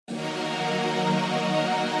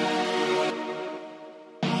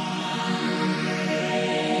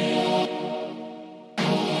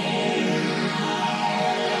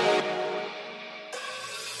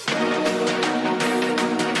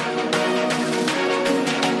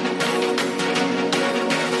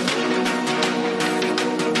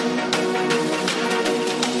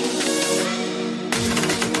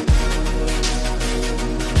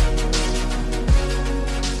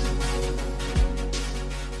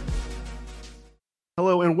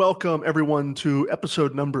and welcome everyone to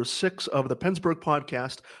episode number 6 of the Pennsburg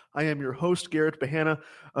podcast. I am your host, Garrett Bahana,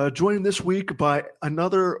 joined this week by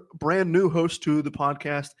another brand new host to the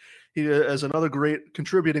podcast. He is another great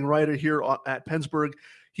contributing writer here at Pennsburg.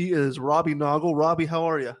 He is Robbie Noggle. Robbie, how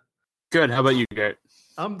are you? Good. How about you, Garrett?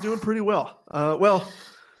 I'm doing pretty well.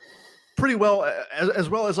 Pretty well, as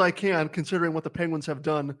well as I can, considering what the Penguins have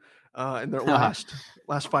done in their last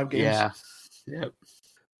 5 games. Yeah. Yep.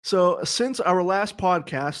 So since our last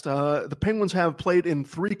podcast, the Penguins have played in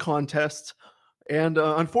 3 contests, and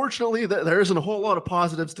unfortunately, there isn't a whole lot of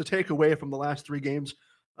positives to take away from the last 3 games.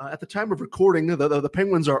 At the time of recording, the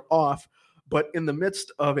Penguins are off, but in the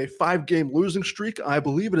midst of a 5-game losing streak. I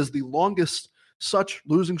believe it is the longest such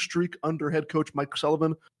losing streak under head coach Mike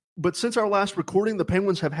Sullivan. But since our last recording, the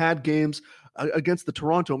Penguins have had games against the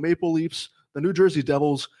Toronto Maple Leafs, the New Jersey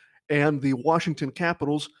Devils, and the Washington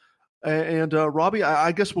Capitals. And Robbie,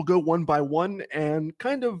 I guess we'll go one by one and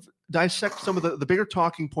kind of dissect some of the bigger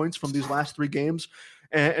talking points from these last 3 games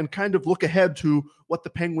and kind of look ahead to what the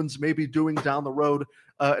Penguins may be doing down the road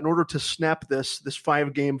in order to snap this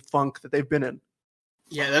 5-game funk that they've been in.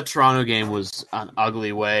 Yeah, that Toronto game was an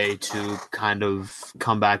ugly way to kind of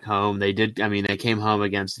come back home. They came home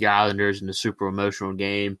against the Islanders in a super emotional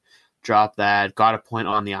game, dropped that, got a point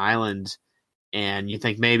on the island, and you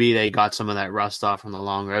think maybe they got some of that rust off from the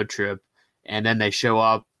long road trip, and then they show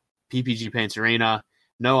up, PPG Paints Arena,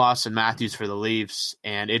 no Austin Matthews for the Leafs,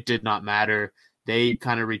 and it did not matter. They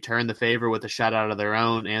kind of returned the favor with a shutout of their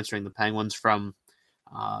own, answering the Penguins from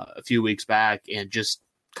a few weeks back, and just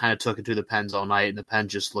kind of took it to the Pens all night, and the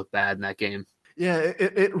Pens just looked bad in that game. Yeah,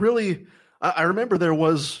 it really – I remember there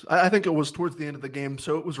was – I think it was towards the end of the game,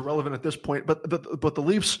 so it was irrelevant at this point. But the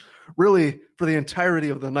Leafs really, for the entirety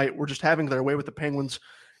of the night, were just having their way with the Penguins.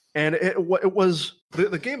 And it was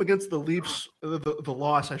the game against the Leafs, the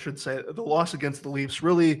loss, I should say, the loss against the Leafs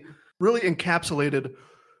really encapsulated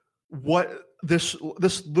what this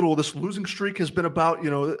losing streak has been about. You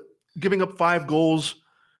know, giving up 5 goals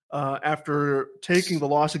after taking the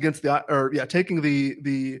loss against taking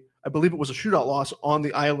the I believe it was a shootout loss on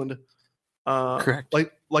the island. Correct.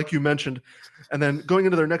 Like you mentioned, and then going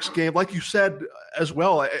into their next game, like you said as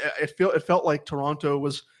well, it felt like Toronto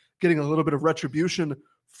was getting a little bit of retribution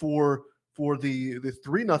for the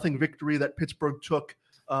 3-0 victory that Pittsburgh took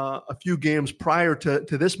a few games prior to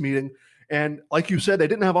this meeting. And like you said, they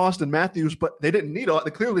didn't have Austin Matthews, but they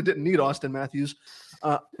clearly didn't need Austin Matthews.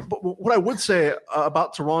 But what I would say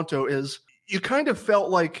about Toronto is you kind of felt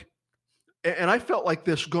like, and I felt like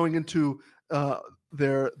this going into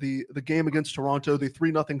the game against Toronto, the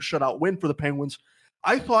 3-0 shutout win for the Penguins.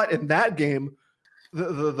 I thought in that game,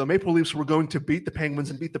 the Maple Leafs were going to beat the Penguins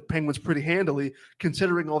and beat the Penguins pretty handily,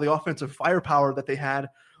 considering all the offensive firepower that they had.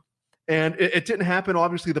 And it didn't happen.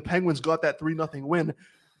 Obviously, the Penguins got that 3-0 win.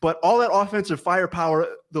 But all that offensive firepower,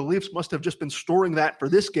 the Leafs must have just been storing that for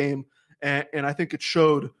this game. And I think it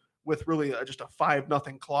showed with really just a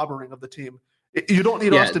 5-0 clobbering of the team. You don't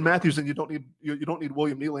need Austin Matthews, and you don't need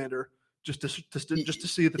William Nylander just to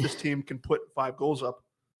see that this team can put 5 goals up.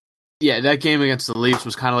 Yeah, that game against the Leafs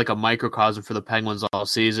was kind of like a microcosm for the Penguins all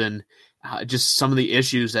season. Just some of the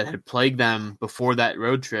issues that had plagued them before that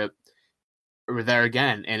road trip were there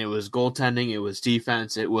again. And it was goaltending, it was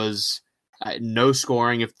defense, it was no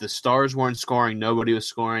scoring. If the Stars weren't scoring, nobody was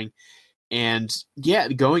scoring. And yeah,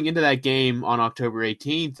 going into that game on October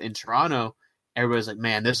 18th in Toronto, everybody's like,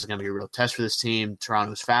 man, this is going to be a real test for this team.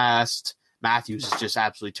 Toronto's fast. Matthews is just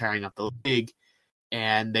absolutely tearing up the league.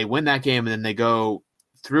 And they win that game, and then they go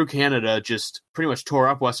through Canada, just pretty much tore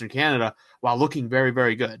up Western Canada while looking very,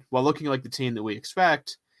 very good, while looking like the team that we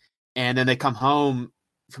expect. And then they come home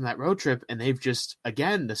from that road trip, and they've just,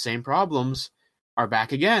 again, the same problems are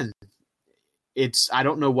back again. I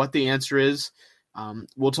don't know what the answer is.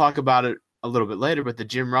 We'll talk about it a little bit later, but the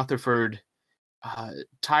Jim Rutherford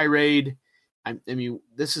tirade, I mean,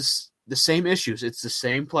 this is the same issues. It's the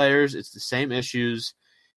same players. It's the same issues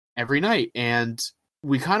every night. And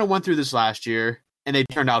we kind of went through this last year, and they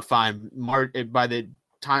turned out fine. By the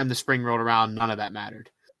time the spring rolled around, none of that mattered.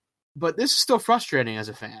 But this is still frustrating as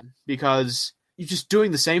a fan because you're just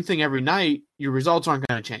doing the same thing every night. Your results aren't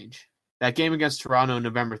going to change. That game against Toronto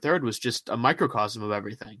November 3rd was just a microcosm of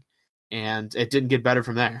everything, and it didn't get better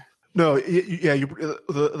from there. No,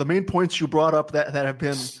 the main points you brought up that have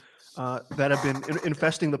been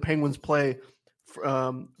infesting the Penguins' play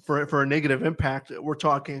for a negative impact. We're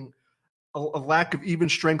talking a lack of even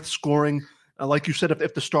strength scoring. Like you said,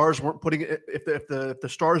 if the Stars weren't putting it, if the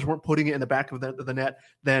Stars weren't putting it in the back of the net,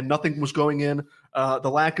 then nothing was going in.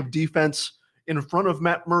 The lack of defense in front of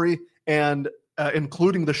Matt Murray, and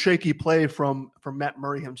including the shaky play from Matt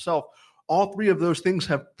Murray himself. all three of those things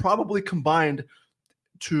have probably combined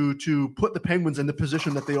to put the Penguins in the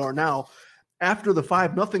position that they are now. After the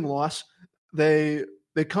 5-0 loss, they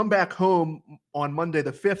come back home on Monday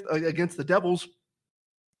the 5th against the Devils,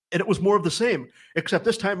 and it was more of the same, except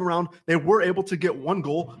this time around they were able to get 1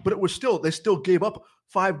 goal, but they still gave up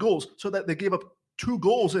 5 goals, so that they gave up 2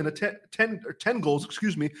 goals in a 10 goals in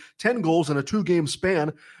a 2-game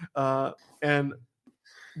span, and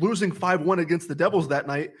losing 5-1 against the Devils that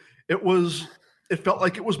night. It felt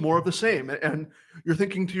like it was more of the same. And you're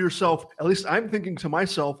thinking to yourself, at least I'm thinking to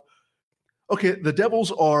myself, okay, the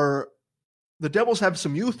Devils have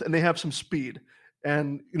some youth and they have some speed.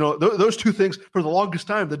 And, those two things, for the longest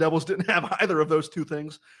time, the Devils didn't have either of those two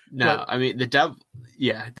things. No, I mean,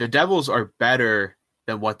 the Devils are better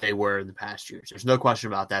than what they were in the past years. There's no question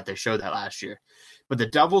about that. They showed that last year. But the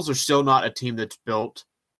Devils are still not a team that's built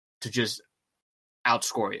to just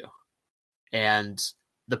outscore you. And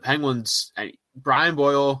the Penguins, Brian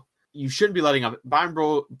Boyle, you shouldn't be letting up. Brian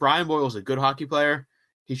Boyle is a good hockey player.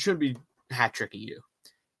 He shouldn't be hat-tricking you.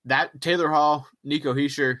 That Taylor Hall, Nico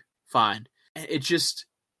Hischier, fine. It's just,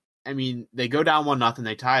 they go down 1-0,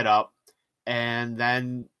 they tie it up, and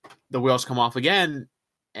then the wheels come off again.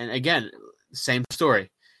 And again, same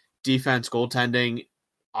story. Defense, goaltending,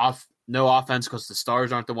 no offense because the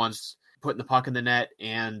Stars aren't the ones putting the puck in the net,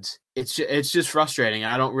 and it's just frustrating.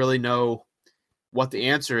 I don't really know what the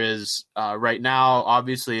answer is right now.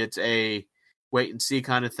 Obviously, it's a wait and see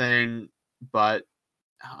kind of thing, but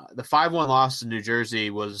the 5-1 loss to New Jersey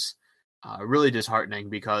was really disheartening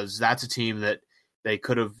because that's a team that they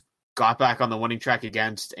could have got back on the winning track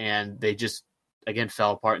against, and they just, again,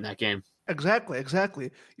 fell apart in that game.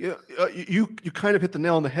 Exactly. You kind of hit the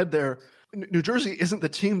nail on the head there. New Jersey isn't the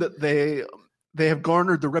team that they have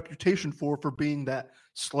garnered the reputation for being that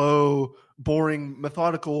slow, boring,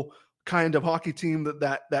 methodical kind of hockey team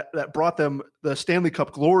that brought them the Stanley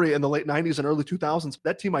Cup glory in the late 90s and early 2000s.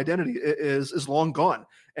 That team identity is long gone,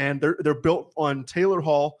 and they're built on Taylor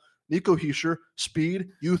Hall, Nico Hischier, speed,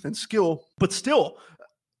 youth, and skill. But still,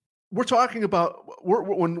 we're talking about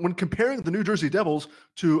when comparing the New Jersey Devils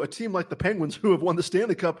to a team like the Penguins, who have won the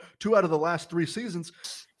Stanley Cup 2 out of the last 3 seasons.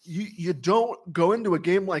 You don't go into a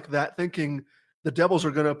game like that thinking the Devils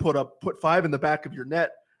are going to put 5 in the back of your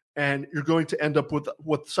net, and you're going to end up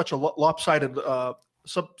with such a lopsided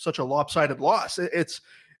loss. It's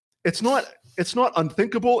not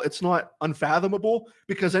unthinkable. It's not unfathomable,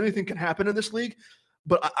 because anything can happen in this league.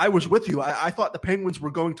 But I was with you. I thought the Penguins were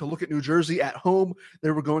going to look at New Jersey at home. They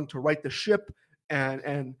were going to right the ship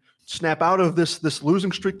and snap out of this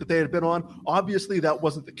losing streak that they had been on. Obviously, that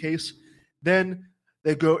wasn't the case. Then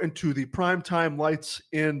they go into the primetime lights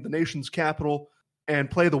in the nation's capital and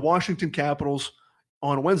play the Washington Capitals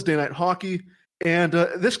on Wednesday Night Hockey. And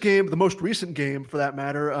this game, the most recent game for that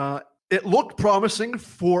matter, it looked promising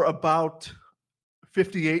for about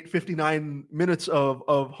 59 minutes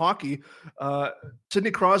of hockey. Sidney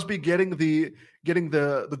Crosby getting the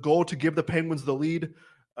goal to give the Penguins the lead,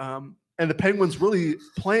 and the Penguins really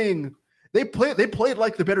playing. They played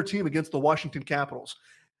like the better team against the Washington Capitals.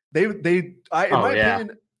 In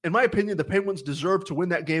my opinion, the Penguins deserved to win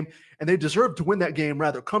that game, and they deserved to win that game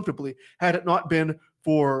rather comfortably. Had it not been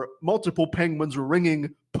for multiple Penguins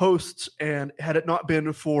ringing posts, and had it not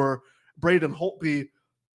been for Braden Holtby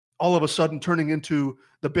all of a sudden turning into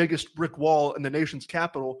the biggest brick wall in the nation's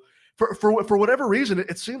capital. For whatever reason,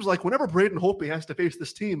 it seems like whenever Braden Holtby has to face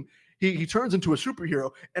this team, he turns into a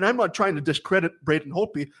superhero. And I'm not trying to discredit Braden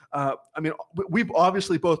Holtby. We've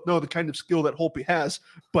obviously both know the kind of skill that Holtby has,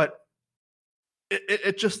 but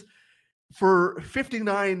it just, for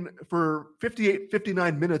 59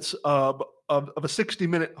 minutes of a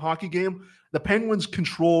 60-minute hockey game, the Penguins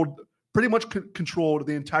pretty much controlled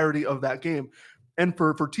the entirety of that game. And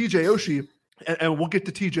for TJ Oshie, and we'll get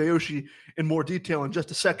to TJ Oshie in more detail in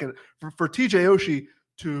just a second, for TJ Oshie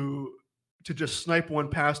to just snipe one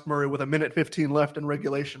past Murray with 1:15 left in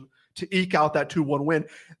regulation to eke out that 2-1 win,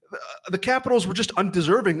 the Capitals were just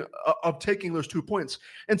undeserving of taking those 2 points.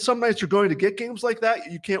 And some nights you're going to get games like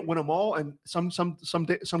that. You can't win them all, and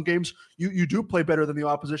some games you do play better than the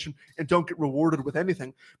opposition and don't get rewarded with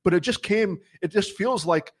anything. But it just feels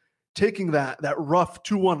like taking that rough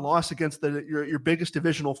 2-1 loss against your biggest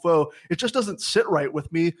divisional foe, it just doesn't sit right with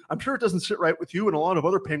me. I'm sure it doesn't sit right with you and a lot of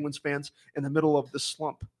other Penguins fans in the middle of this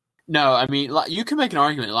slump. No, I mean, you can make an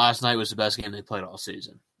argument last night was the best game they played all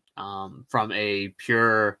season. From a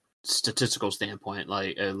pure statistical standpoint,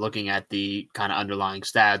 like looking at the kind of underlying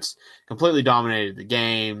stats, completely dominated the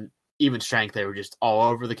game. Even strength, they were just all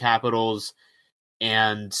over the Capitals,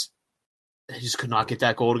 and they just could not get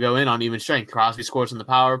that goal to go in on even strength. Crosby scores on the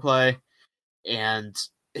power play, and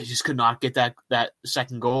he just could not get that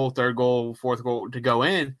second goal, third goal, fourth goal to go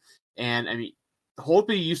in. And I mean,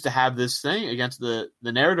 Holtby used to have this thing against the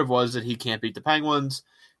narrative was that he can't beat the Penguins.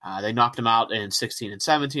 They knocked him out in 16 and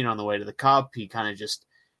 17 on the way to the Cup. He just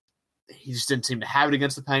didn't seem to have it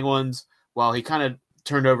against the Penguins. Well, he kind of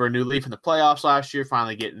turned over a new leaf in the playoffs last year,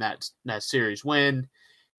 finally getting that series win.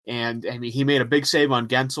 And I mean, he made a big save on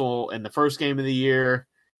Gensel in the first game of the year,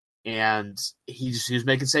 and he was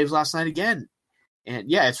making saves last night again. And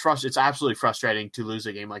yeah, it's absolutely frustrating to lose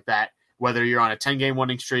a game like that, whether you're on a 10-game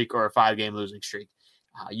winning streak or a 5-game losing streak.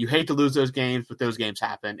 You hate to lose those games, but those games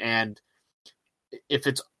happen. And if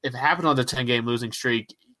it happens on the 10-game losing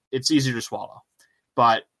streak, it's easier to swallow.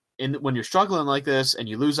 But when you're struggling like this and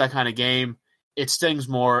you lose that kind of game, it stings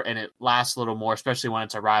more and it lasts a little more, especially when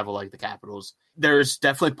it's a rival like the Capitals. There's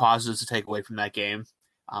definitely positives to take away from that game.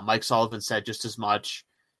 Mike Sullivan said just as much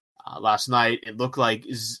last night. It looked like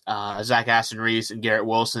Zach Aston-Reese and Garrett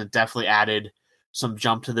Wilson definitely added some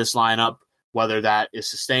jump to this lineup, whether that is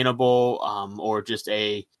sustainable or just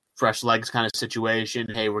a fresh legs kind of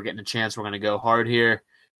situation. Hey, we're getting a chance. We're going to go hard here.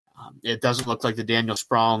 It doesn't look like the Daniel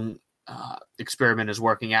Sprong experiment is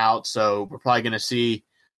working out, so we're probably going to see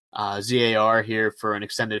ZAR here for an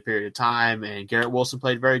extended period of time, and Garrett Wilson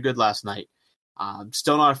played very good last night.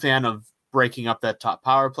 Still not a fan of breaking up that top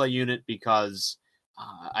power play unit because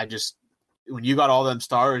when you got all them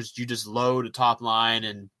stars, you just load a top line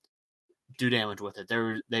and do damage with it.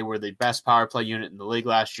 They were the best power play unit in the league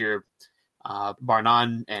last year, bar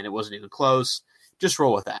none, and it wasn't even close. Just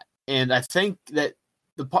roll with that. And I think that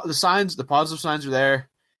the positive signs are there.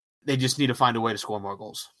 They just need to find a way to score more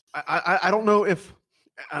goals. I don't know if,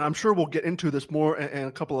 and I'm sure we'll get into this more in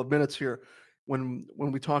a couple of minutes here when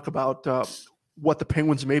we talk about what the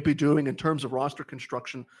Penguins may be doing in terms of roster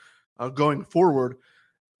construction going forward.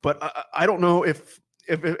 But I don't know if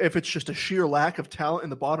it's just a sheer lack of talent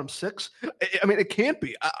in the bottom six. I mean, it can't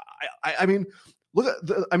be. I mean, look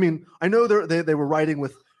at I know they were riding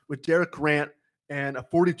with Derek Grant and a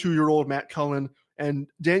 42-year-old Matt Cullen, and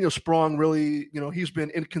Daniel Sprong really, he's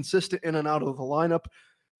been inconsistent in and out of the lineup.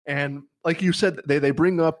 And like you said, they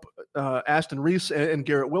bring up Aston-Reese and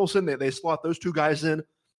Garrett Wilson. They slot those two guys in,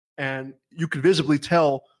 and you could visibly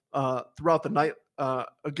tell throughout the night,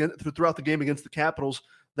 throughout the game against the Capitals,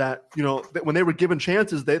 that that when they were given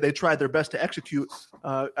chances, they tried their best to execute.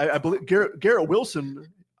 I believe Garrett Wilson,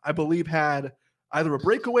 had either a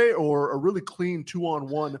breakaway or a really clean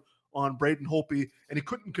 2-on-1 on Braden Holtby, and he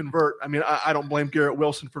couldn't convert. I mean, I don't blame Garrett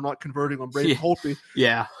Wilson for not converting on Braden Holtby.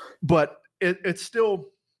 Yeah, but it's still.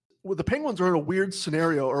 Well, the Penguins are in a weird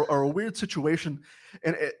scenario or a weird situation,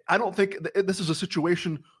 and I don't think this is a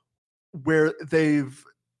situation where they've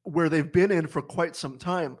been in for quite some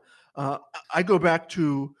time. I go back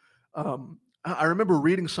to I remember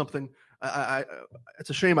reading something. It's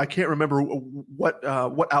a shame I can't remember what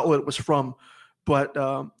outlet it was from, but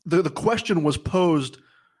the question was posed: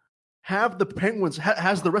 have the Penguins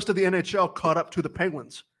has the rest of the NHL caught up to the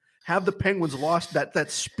Penguins? Have the Penguins lost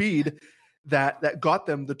that speed that got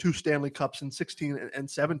them the 2 Stanley Cups in 16 and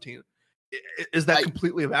 17? Is that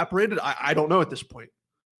completely evaporated? I don't know at this point.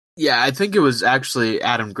 Yeah, I think it was actually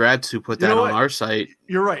Adam Gretz who put that on our site.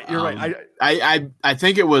 You're right. Right. I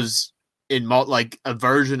think it was in like a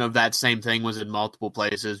version of that same thing was in multiple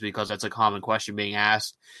places because that's a common question being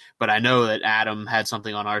asked. But I know that Adam had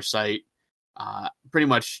something on our site pretty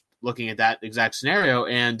much looking at that exact scenario.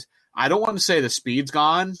 And I don't want to say the speed's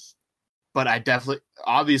gone, but I definitely,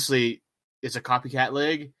 obviously, it's a copycat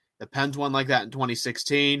league. The Pens won like that in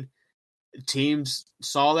 2016. Teams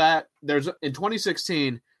saw that. In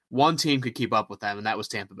 2016, one team could keep up with them, and that was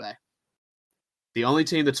Tampa Bay. The only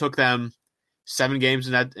team that took them 7 games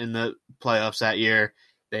in the playoffs that year.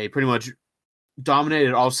 They pretty much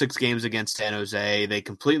dominated all 6 games against San Jose. They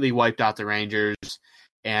completely wiped out the Rangers.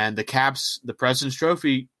 And the Caps, the President's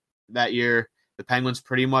Trophy that year, the Penguins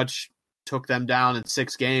pretty much took them down in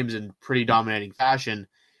 6 games in pretty dominating fashion.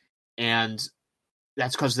 And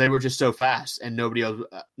that's because they were just so fast, and nobody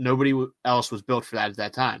else was built for that at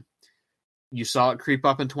that time. You saw it creep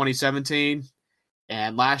up in 2017,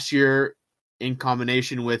 and last year, in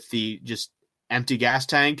combination with the just empty gas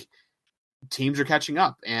tank, teams are catching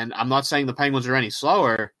up. And I'm not saying the Penguins are any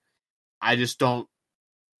slower. I just don't.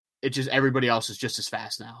 It's just everybody else is just as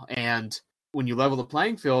fast now. And when you level the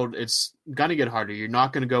playing field, it's going to get harder. You're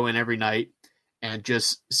not going to go in every night and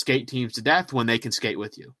just skate teams to death when they can skate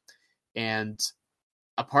with you. And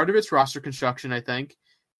a part of it's roster construction, I think.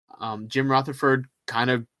 Jim Rutherford kind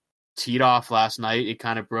of teed off last night. It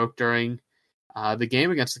kind of broke during the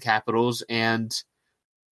game against the Capitals. And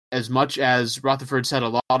as much as Rutherford said a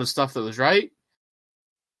lot of stuff that was right,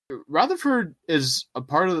 Rutherford is a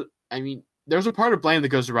part of. There's a part of blame that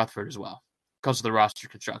goes to Rutherford as well because of the roster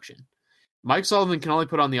construction. Mike Sullivan can only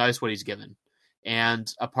put on the ice what he's given,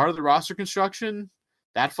 and a part of the roster construction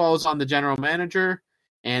that falls on the general manager.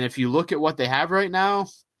 And if you look at what they have right now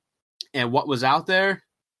and what was out there,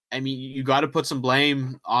 you got to put some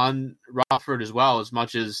blame on Rutherford as well, as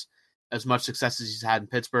much success as he's had in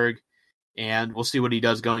Pittsburgh. And we'll see what he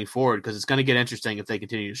does going forward, because it's going to get interesting if they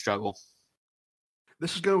continue to struggle. I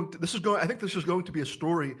think this is going to be a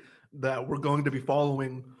story that we're going to be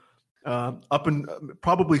following up and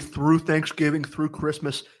probably through Thanksgiving, through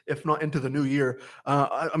Christmas, if not into the new year.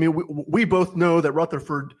 We both know that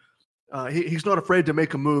Rutherford, he's not afraid to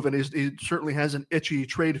make a move, and he certainly has an itchy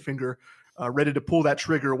trade finger ready to pull that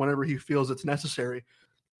trigger whenever he feels it's necessary.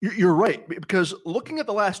 You're right, because looking at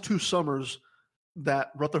the last 2 summers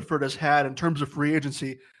that Rutherford has had in terms of free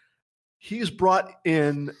agency, he's brought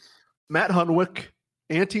in Matt Hunwick,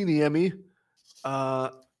 Antti Niemi.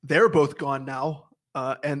 They're both gone now,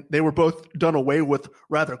 and they were both done away with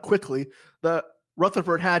rather quickly.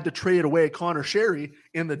 Rutherford had to trade away Connor Sherry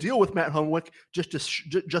in the deal with Matt Hunwick just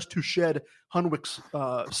to shed Hunwick's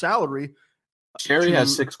salary. Sherry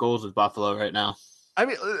has 6 goals with Buffalo right now.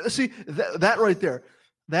 See that right there.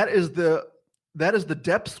 That is the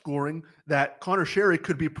depth scoring that Connor Sherry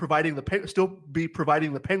could be providing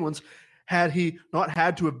the Penguins had he not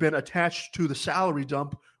had to have been attached to the salary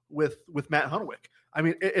dump with Matt Hunwick.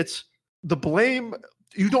 It's the blame.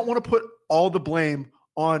 You don't want to put all the blame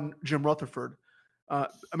on Jim Rutherford.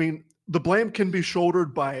 The blame can be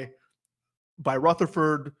shouldered by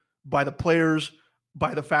Rutherford, by the players,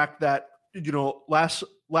 by the fact that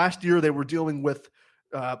last year they were dealing with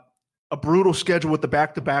a brutal schedule with the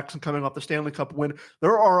back-to-backs and coming off the Stanley Cup win.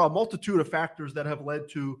 There are a multitude of factors that have led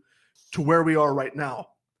to where we are right now.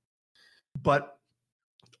 But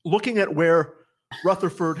looking at where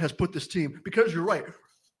Rutherford has put this team, because you're right,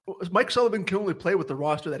 Mike Sullivan can only play with the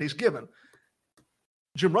roster that he's given.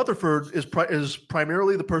 Jim Rutherford is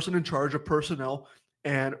primarily the person in charge of personnel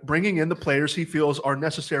and bringing in the players he feels are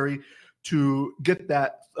necessary to get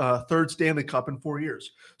that third Stanley Cup in 4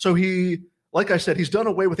 years. So like I said, he's done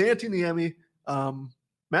away with Antti Niemi,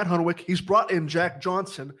 Matt Hunwick. He's brought in Jack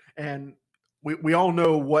Johnson, and we all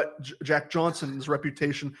know what Jack Johnson's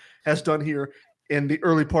reputation has done here in the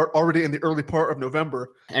early part of November.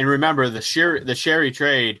 And remember, the Sherry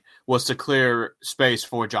trade was to clear space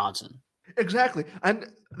for Johnson. Exactly.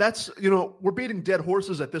 And that's, we're beating dead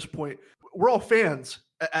horses at this point. We're all fans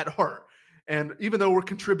at heart. And even though we're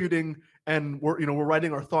contributing and we're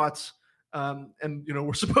writing our thoughts,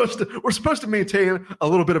 we're supposed to maintain a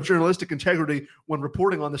little bit of journalistic integrity when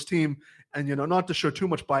reporting on this team, and not to show too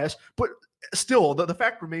much bias, but still the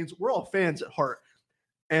fact remains we're all fans at heart.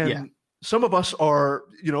 And some of us are,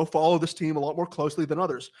 follow this team a lot more closely than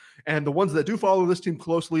others. And the ones that do follow this team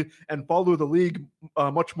closely and follow the league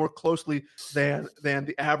much more closely than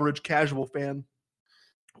the average casual fan.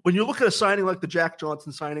 When you look at a signing like the Jack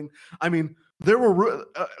Johnson signing, there were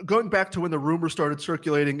going back to when the rumors started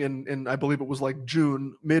circulating in I believe it was like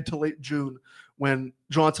June, mid to late June, when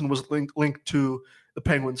Johnson was linked to the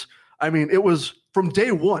Penguins. It was from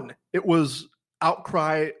day one. It was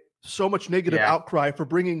outcry, so much negative outcry for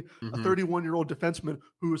bringing a 31-year-old defenseman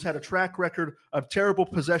who's had a track record of terrible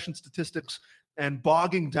possession statistics and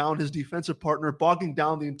bogging down his defensive partner, bogging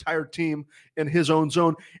down the entire team in his own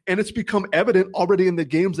zone. And it's become evident already in the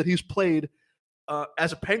games that he's played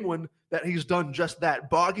as a Penguin that he's done just that,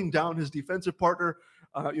 bogging down his defensive partner.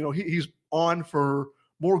 He's on for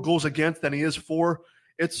more goals against than he is for.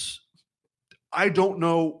 I don't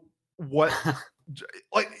know what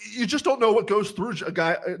you just don't know what goes through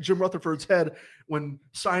Jim Rutherford's head when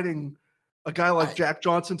signing a guy like Jack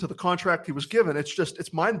Johnson to the contract he was given.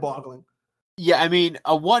 It's mind-boggling. Yeah, a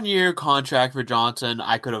 1-year contract for Johnson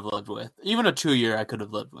I could have lived with. Even a 2-year I could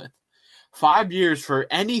have lived with. 5 years for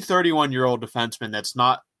any 31-year-old defenseman that's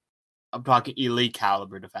not, I'm talking elite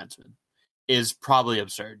caliber defenseman, is probably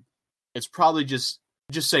absurd. It's probably just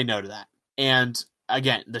say no to that. And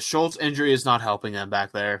again, the Schultz injury is not helping them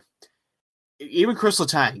back there. Even Chris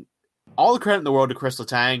Letang, all the credit in the world to Chris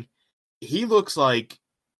Letang, he looks like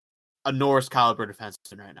a Norris caliber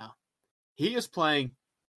defenseman right now. He is playing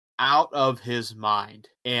out of his mind.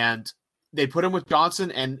 And they put him with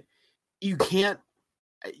Johnson, and you can't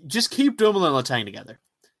just keep Dumoulin and Letang together.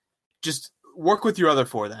 Just work with your other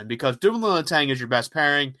four then, because Dumoulin and Letang is your best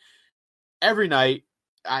pairing. Every night,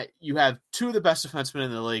 you have two of the best defensemen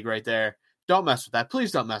in the league right there. Don't mess with that.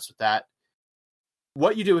 Please don't mess with that.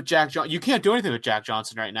 What you do with Jack Johnson, you can't do anything with Jack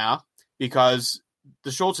Johnson right now because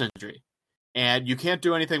the Schultz injury. And you can't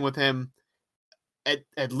do anything with him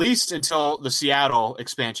at least until the Seattle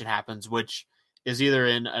expansion happens, which is either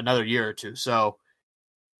in another year or two. So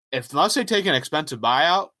unless they take an expensive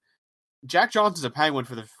buyout, Jack Johnson's a Penguin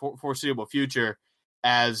for the foreseeable future,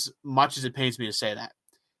 as much as it pains me to say that.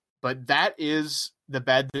 But that is the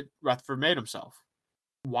bed that Rutherford made himself.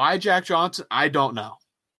 Why Jack Johnson? I don't know.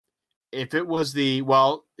 If it was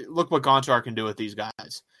look what Gonchar can do with these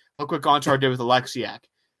guys. Look what Gonchar did with Alexiak.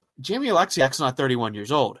 Jamie Alexiak's not 31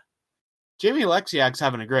 years old. Jamie Alexiak's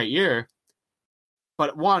having a great year,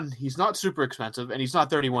 but one, he's not super expensive, and he's not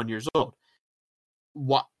 31 years old.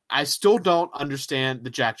 I still don't understand the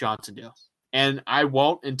Jack Johnson deal, and I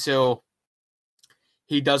won't until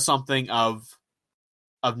he does something of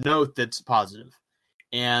note that's positive.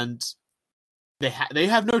 And they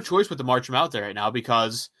have no choice but to march him out there right now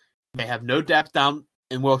because they have no depth down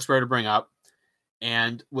in Wilkes-Barre to bring up,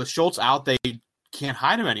 and with Schultz out, they can't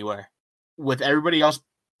hide him anywhere. With everybody else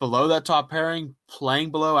below that top pairing playing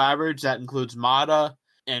below average, that includes Mata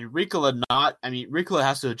and Riikola. Riikola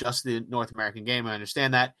has to adjust to the North American game. I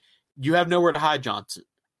understand that. You have nowhere to hide Johnson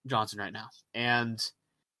right now, and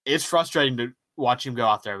it's frustrating to watch him go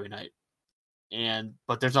out there every night.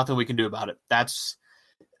 But there's nothing we can do about it. That's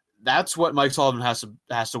what Mike Sullivan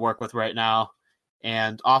has to work with right now.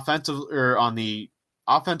 And on the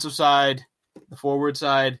offensive side, the forward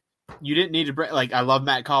side, you didn't need to bring. I love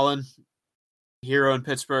Matt Cullen, hero in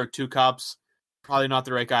Pittsburgh, 2 cups. Probably not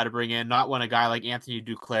the right guy to bring in. Not when a guy like Anthony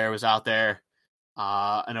Duclair was out there,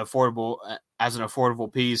 as an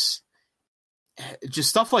affordable piece. Just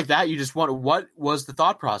stuff like that. You just wonder, what was the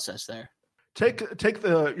thought process there?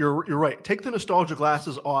 You're right. Take the nostalgia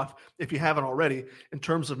glasses off if you haven't already in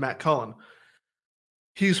terms of Matt Cullen.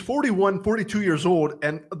 He's 41, 42 years old,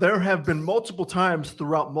 and there have been multiple times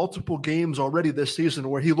throughout multiple games already this season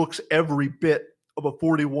where he looks every bit of a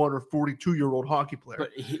 41 or 42-year-old hockey player.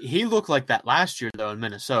 But he looked like that last year, though, in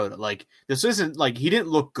Minnesota. This isn't he didn't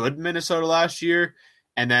look good in Minnesota last year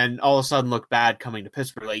and then all of a sudden look bad coming to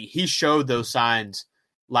Pittsburgh. He showed those signs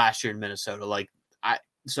last year in Minnesota.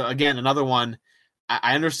 So again, another one,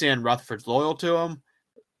 I understand Rutherford's loyal to him,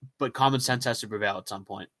 but common sense has to prevail at some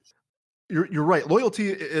point. You're right.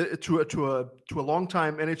 Loyalty to a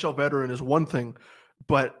longtime NHL veteran is one thing,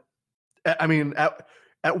 but I mean,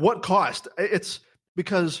 at what cost? It's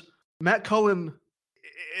because Matt Cullen.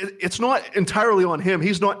 It's not entirely on him.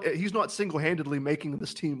 He's not single-handedly making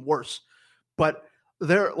this team worse, but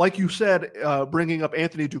there, like you said, bringing up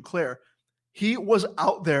Anthony Duclair, he was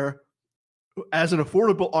out there as an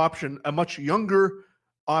affordable option, a much younger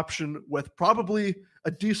option with probably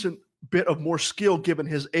a decent bit of more skill given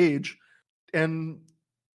his age. And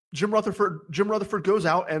Jim Rutherford goes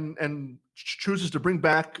out and chooses to bring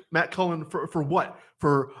back Matt Cullen for what?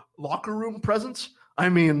 For locker room presence? I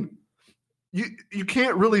mean, you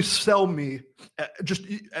can't really sell me,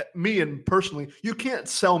 me and personally, you can't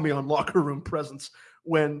sell me on locker room presence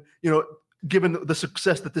when, given the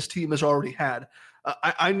success that this team has already had.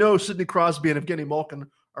 I know Sidney Crosby and Evgeny Malkin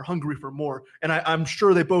are hungry for more, and I'm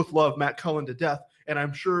sure they both love Matt Cullen to death, and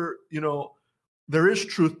I'm sure, there is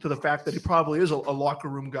truth to the fact that he probably is a locker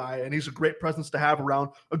room guy, and he's a great presence to have around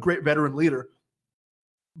a great veteran leader.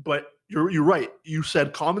 But you're right. You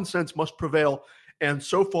said common sense must prevail, and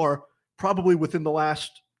so far, probably within the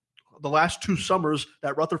last 2 summers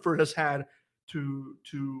that Rutherford has had to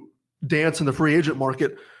dance in the free agent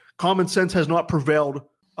market, common sense has not prevailed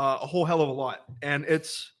a whole hell of a lot, and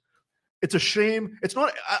it's a shame. It's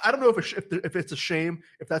not. I don't know if it's a shame,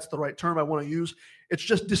 if that's the right term I want to use. It's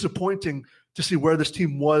just disappointing to see where this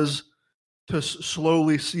team was, to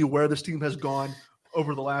slowly see where this team has gone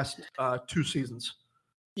over the last 2 seasons.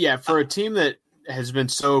 Yeah, for a team that has been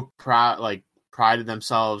so prided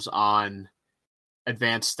themselves on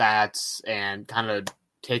advanced stats and kind of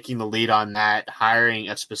taking the lead on that, hiring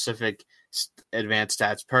a specific advanced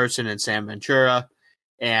stats person in Sam Ventura,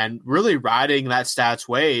 and really riding that stats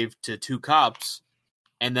wave to 2 cups,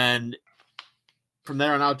 and then from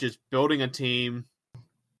there on out just building a team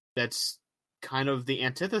that's kind of the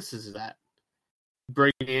antithesis of that.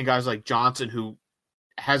 Bringing in guys like Johnson, who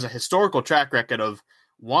has a historical track record of,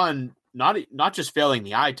 one, not just failing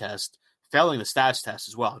the eye test, failing the stats test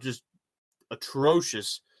as well. Just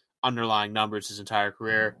atrocious underlying numbers his entire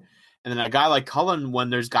career. And then a guy like Cullen,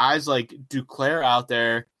 when there's guys like Duclair out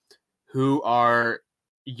there who are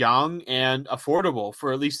young and affordable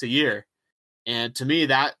for at least a year. And to me,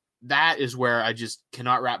 that is where I just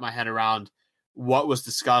cannot wrap my head around what was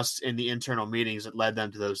discussed in the internal meetings that led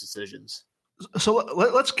them to those decisions. So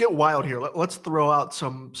let's get wild here. Let's throw out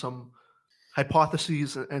some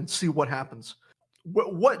hypotheses and see what happens.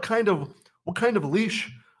 What kind of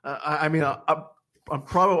leash?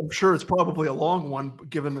 I'm sure it's probably a long one,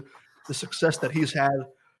 given the success that he's had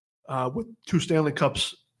with 2 Stanley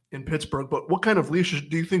Cups in Pittsburgh. But what kind of leash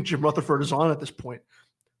do you think Jim Rutherford is on at this point?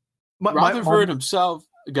 Rutherford himself.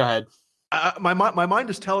 Go ahead. My mind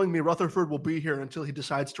is telling me Rutherford will be here until he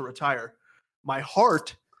decides to retire. My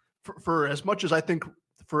heart, for as much as I think,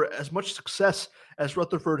 for as much success as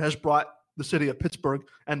Rutherford has brought the city of Pittsburgh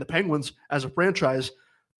and the Penguins as a franchise,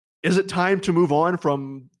 is it time to move on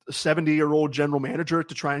from a 70-year-old general manager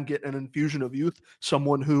to try and get an infusion of youth,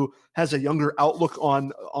 someone who has a younger outlook on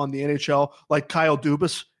the NHL, like Kyle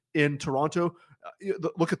Dubas in Toronto?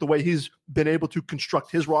 Look at the way he's been able to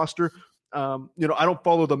construct his roster. I don't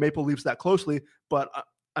follow the Maple Leafs that closely, but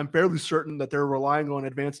I'm fairly certain that they're relying on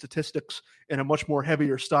advanced statistics in a much more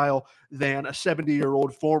heavier style than a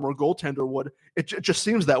 70-year-old former goaltender would. It just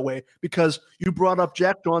seems that way, because you brought up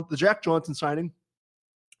the Jack Johnson signing,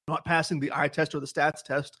 not passing the eye test or the stats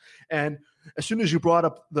test. And as soon as you brought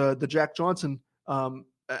up the Jack Johnson,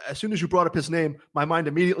 as soon as you brought up his name, my mind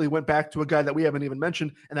immediately went back to a guy that we haven't even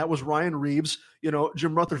mentioned, and that was Ryan Reeves.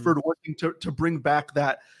 Jim Rutherford working to bring back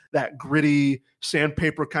that gritty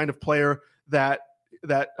sandpaper kind of player that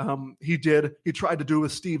he did. He tried to do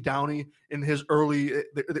with Steve Downey in his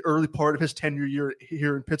the early part of his tenure year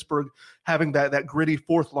here in Pittsburgh, having that gritty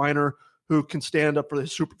fourth liner who can stand up for the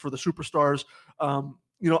superstars.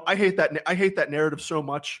 I hate that narrative so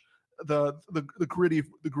much. The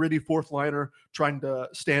gritty fourth liner trying to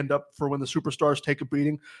stand up for when the superstars take a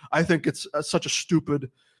beating. I think it's such a stupid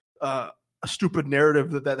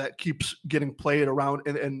narrative that keeps getting played around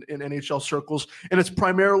in NHL circles, and it's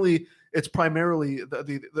primarily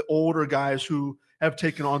the older guys who have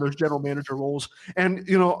taken on those general manager roles. And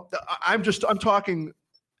I'm probably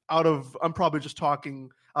just talking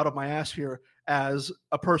out of my ass here as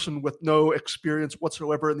a person with no experience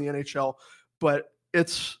whatsoever in the NHL, but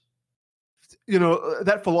it's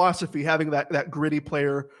that philosophy, having that gritty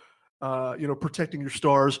player, protecting your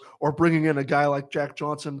stars, or bringing in a guy like Jack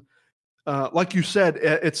Johnson. Like you said,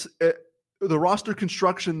 the roster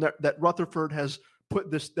construction that Rutherford has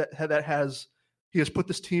put he has put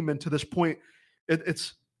this team into this point.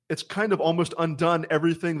 It's kind of almost undone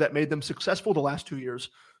everything that made them successful the last 2 years.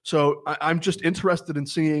 So I'm just interested in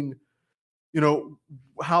seeing,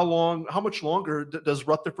 how much longer does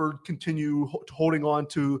Rutherford continue holding on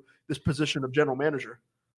to this position of general manager?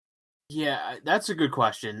 Yeah, that's a good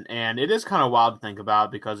question. And it is kind of wild to think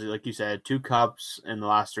about because, like you said, 2 cups in the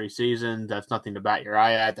last 3 seasons, that's nothing to bat your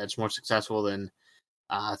eye at. That's more successful than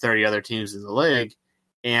 30 other teams in the league.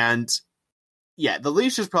 And yeah, the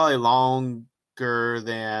leash is probably longer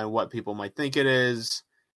than what people might think it is,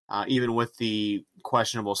 even with the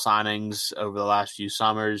questionable signings over the last few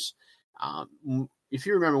summers. If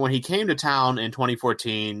you remember when he came to town in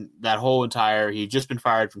 2014, he'd just been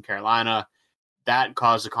fired from Carolina. That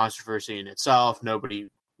caused a controversy in itself. Nobody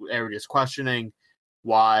ever just questioning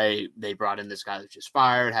why they brought in this guy that just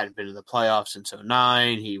fired, hadn't been in the playoffs since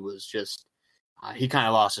 2009. He was just he kind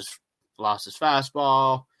of lost his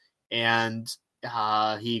fastball, and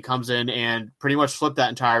he comes in and pretty much flipped that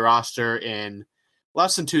entire roster in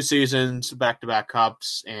less than 2 seasons, back-to-back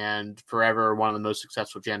cups, and forever one of the most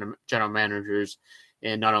successful general managers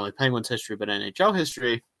in not only Penguins history but NHL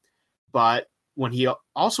history. But when he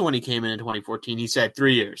came in 2014, he said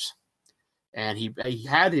 3 years, and he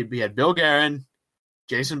had Bill Guerin,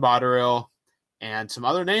 Jason Botterill, and some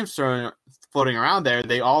other names floating around there.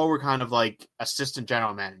 They all were kind of like assistant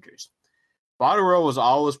general managers. Botterill was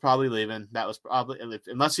always probably leaving. That was probably,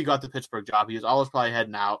 unless he got the Pittsburgh job, he was always probably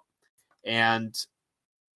heading out. And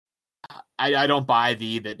I don't buy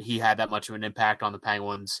that he had that much of an impact on the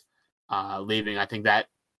Penguins leaving. I think that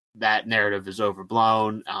narrative is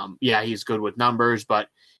overblown. Yeah, he's good with numbers, but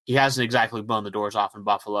he hasn't exactly blown the doors off in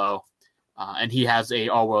Buffalo. And he has a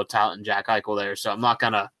all-world talent in Jack Eichel there. So I'm not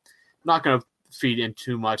gonna feed in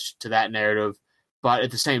too much to that narrative. But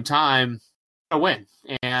at the same time, a win.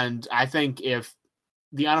 And I think if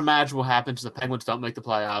the unimaginable happens, the Penguins don't make the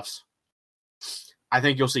playoffs, I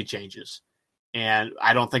think you'll see changes. And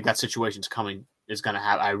I don't think that situation's going to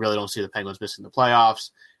happen. I really don't see the Penguins missing the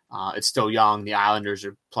playoffs. It's still young. The Islanders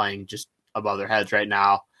are playing just above their heads right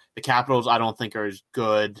now. The Capitals, I don't think, are as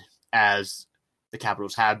good as the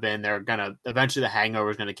Capitals have been. Eventually the hangover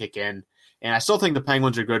is going to kick in. And I still think the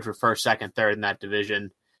Penguins are good for first, second, third in that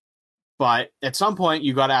division. But at some point,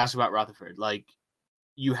 you got to ask about Rutherford. Like,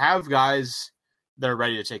 you have guys that are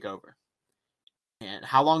ready to take over. And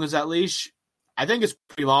how long is that leash? I think it's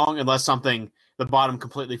pretty long unless the bottom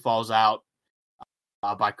completely falls out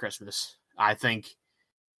by Christmas. I think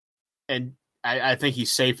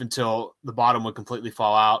he's safe until the bottom would completely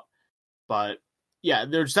fall out. But yeah,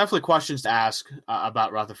 there's definitely questions to ask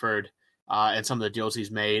about Rutherford and some of the deals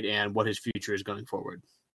he's made and what his future is going forward.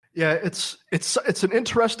 Yeah, it's an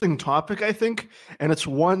interesting topic, I think, and it's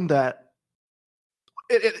one that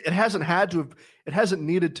it hasn't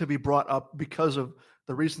needed to be brought up because of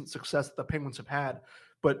the recent success that the Penguins have had.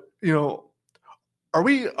 But are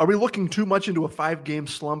we looking too much into a 5-game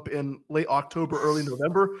slump in late October, early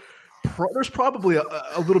November? There's probably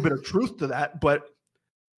a little bit of truth to that, but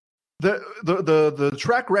the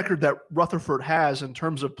track record that Rutherford has in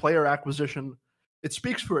terms of player acquisition, it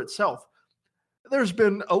speaks for itself. There's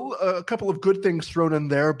been a couple of good things thrown in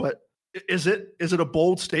there, but is it a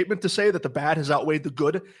bold statement to say that the bad has outweighed the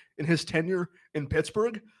good in his tenure in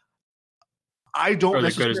Pittsburgh? I don't. Or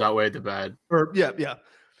the good has outweighed the bad. Or yeah.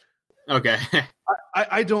 Okay.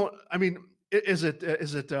 I don't. I mean, is it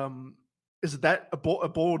that a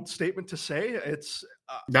bold statement to say? It's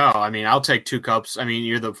no. I mean, I'll take 2 cups. I mean,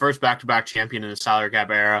 you're the first back-to-back champion in the salary cap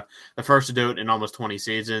era, the first to do it in almost 20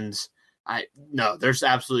 seasons. There's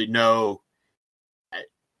absolutely no.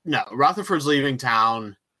 Rutherford's leaving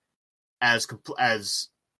town as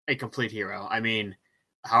a complete hero. I mean,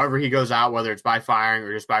 however he goes out, whether it's by firing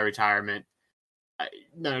or just by retirement,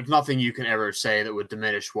 there's nothing you can ever say that would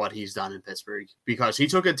diminish what he's done in Pittsburgh, because he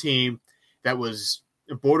took a team that was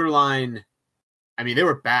borderline. I mean, they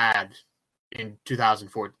were bad in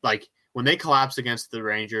 2004. Like when they collapsed against the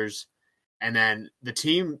Rangers, and then the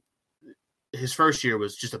team, his first year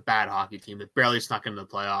was just a bad hockey team that barely snuck into the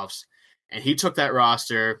playoffs. And he took that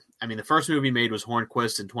roster. I mean, the first move he made was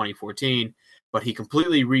Hornquist in 2014, but he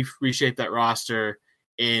completely reshaped that roster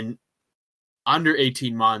in under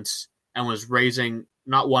 18 months and was raising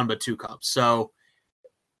not 1 but 2 cups. So,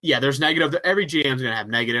 yeah, there's negative. Every GM is going to have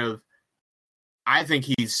negative. I think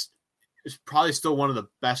he's probably still one of the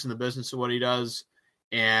best in the business of what he does,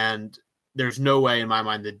 and there's no way in my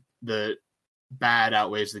mind that the bad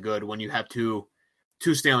outweighs the good when you have two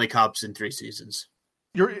Stanley Cups in 3 seasons.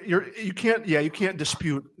 You can't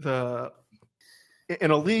dispute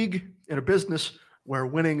in a league, in a business where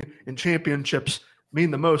winning and championships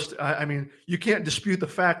mean the most. I mean, you can't dispute the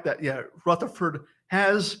fact that Rutherford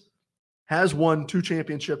has won 2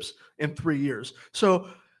 championships in 3 years. So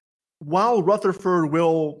while Rutherford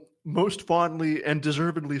will most fondly and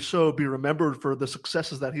deservedly so be remembered for the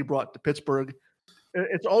successes that he brought to Pittsburgh,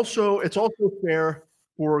 it's also fair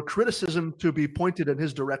for criticism to be pointed in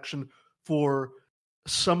his direction for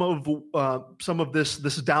some of this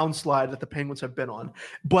downslide that the Penguins have been on.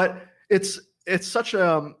 But it's such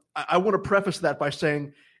a, I want to preface that by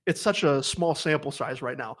saying it's such a small sample size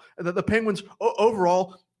right now. And that the Penguins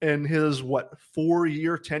overall in his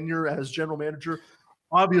 4-year tenure as general manager,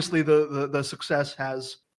 obviously the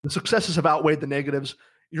successes have outweighed the negatives.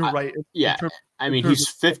 You're right. I mean, he's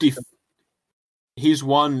 50. He's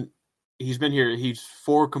won. He's been here. He's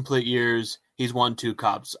 4 complete years. He's won 2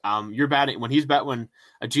 cups. You're batting when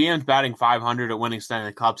a GM's batting .500 at winning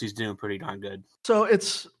Stanley Cups. He's doing pretty darn good. So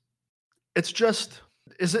it's just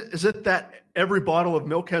is it that every bottle of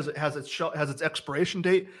milk has its expiration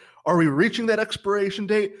date? Are we reaching that expiration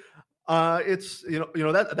date? It's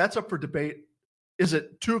that's up for debate. Is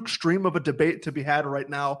it too extreme of a debate to be had right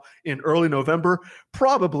now in early November?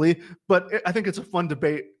 Probably, but I think it's a fun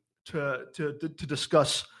debate to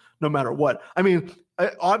discuss no matter what. I mean,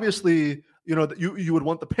 obviously, that you would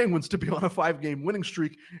want the Penguins to be on a 5-game winning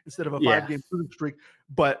streak instead of a 5-game losing streak.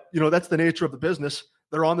 But, that's the nature of the business.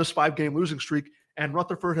 They're on this 5-game losing streak, and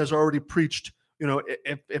Rutherford has already preached,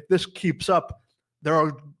 if this keeps up,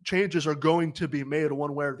 changes are going to be made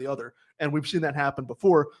one way or the other. And we've seen that happen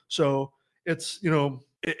before. So it's,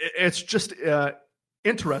 it's just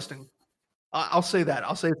interesting. I'll say that.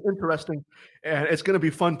 I'll say it's interesting, and it's going to be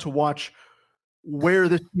fun to watch where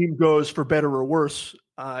this team goes for better or worse,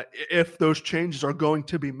 if those changes are going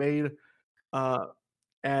to be made,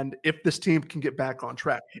 and if this team can get back on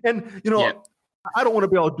track. And I don't want to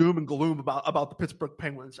be all doom and gloom about the Pittsburgh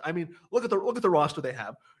Penguins. I mean, look at the roster they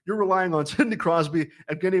have. You're relying on Sidney Crosby,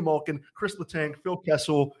 Evgeny Malkin, Chris Letang, Phil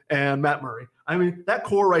Kessel, and Matt Murray. I mean, that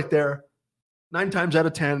core right there, 9 times out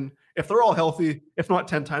of 10, if they're all healthy, if not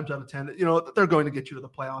 10 times out of 10, they're going to get you to the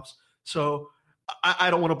playoffs. So I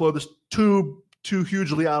don't want to blow this too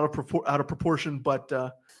hugely out of proportion, but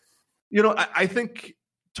I think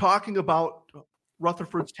talking about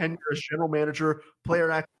Rutherford's tenure as general manager, player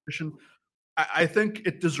acquisition, I think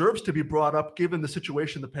it deserves to be brought up given the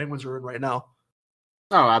situation the Penguins are in right now.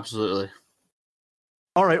 Oh, absolutely.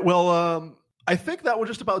 All right. Well, I think that will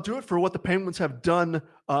just about do it for what the Penguins have done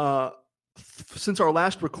since our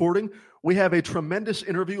last recording. We have a tremendous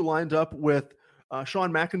interview lined up with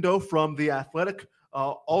Sean McIndoe from The Athletic,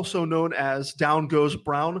 also known as Down Goes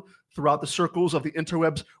Brown. throughout the circles of the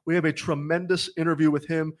interwebs. We have a tremendous interview with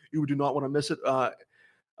him. You do not want to miss it.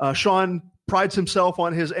 Sean prides himself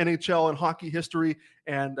on his NHL and hockey history,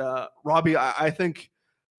 and Robbie, I think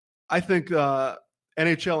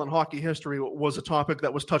NHL and hockey history was a topic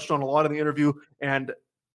that was touched on a lot in the interview, and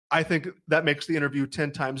I think that makes the interview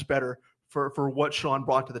 10 times better for what Sean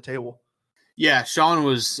brought to the table. Yeah, Sean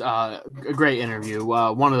was a great interview,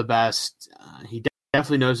 one of the best. He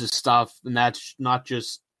definitely knows his stuff, and that's not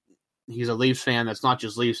just he's a Leafs fan. That's not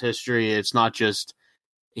just Leafs history. It's not just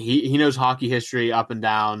he knows hockey history up and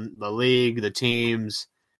down the league, the teams.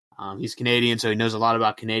 He's Canadian, so he knows a lot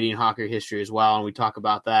about Canadian hockey history as well, and we talk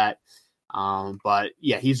about that. But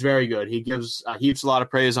yeah, he's very good. He gives heaps a lot of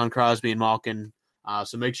praise on Crosby and Malkin.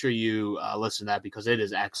 So make sure you listen to that because it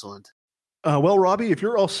is excellent. Well, Robbie, if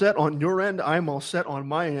you're all set on your end, I'm all set on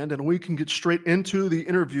my end, and we can get straight into the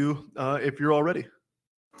interview if you're all ready.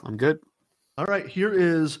 I'm good. All right, here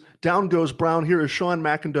is Down Goes Brown. Here is Sean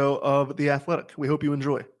McIndoe of The Athletic. We hope you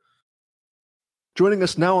enjoy. Joining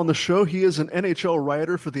us now on the show, he is an NHL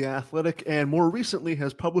writer for The Athletic and more recently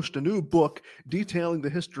has published a new book detailing the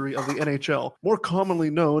history of the NHL. More commonly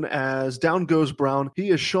known as Down Goes Brown, he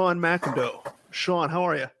is Sean McIndoe. Sean, how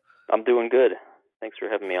are you? I'm doing good. Thanks for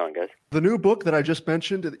having me on, guys. The new book that I just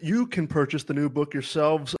mentioned, you can purchase the new book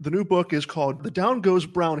yourselves. The new book is called The Down Goes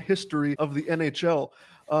Brown History of the NHL.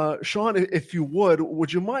 Sean, if you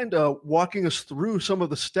would you mind walking us through some of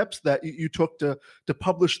the steps that you took to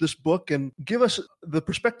publish this book and give us the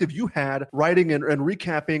perspective you had writing and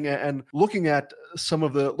recapping and looking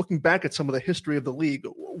back at some of the history of the league?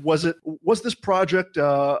 Was this project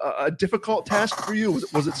a difficult task for you?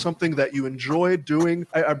 Was it something that you enjoyed doing?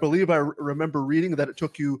 I believe I remember reading that it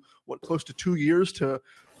took you close to 2 years to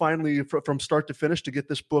finally from start to finish to get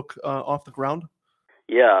this book off the ground.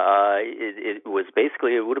 Yeah, it was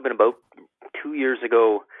basically, it would have been about 2 years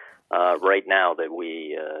ago right now that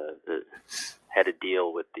we had a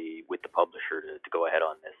deal with the publisher to go ahead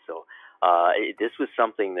on this. So this was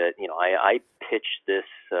something that, I pitched this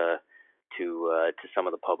to some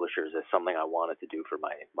of the publishers as something I wanted to do for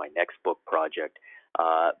my next book project,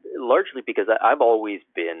 largely because I've always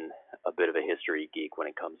been a bit of a history geek when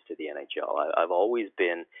it comes to the NHL. I've always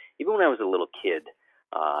been, even when I was a little kid,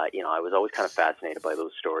 I was always kind of fascinated by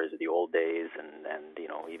those stories of the old days, and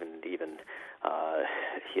even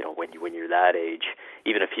when you're that age,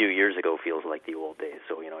 even a few years ago feels like the old days.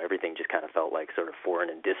 So everything just kind of felt like sort of foreign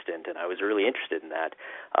and distant, and I was really interested in that.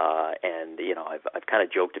 I've kind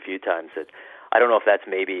of joked a few times that I don't know if that's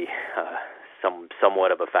maybe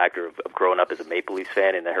somewhat of a factor of growing up as a Maple Leafs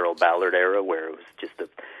fan in the Harold Ballard era, where it was just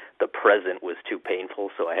the present was too painful,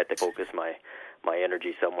 so I had to focus my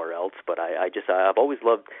energy somewhere else. But I've always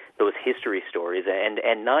loved those history stories,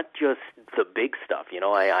 and not just the big stuff.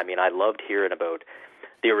 I loved hearing about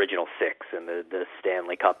the original six and the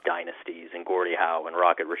Stanley Cup dynasties and Gordie Howe and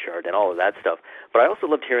Rocket Richard and all of that stuff. But I also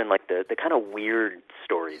loved hearing like the kind of weird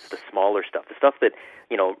stories, the smaller stuff, the stuff that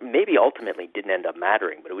maybe ultimately didn't end up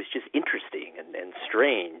mattering, but it was just interesting and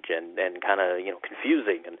strange and kind of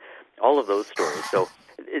confusing and all of those stories. So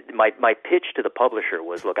my pitch to the publisher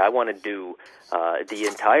was, look, I want to do the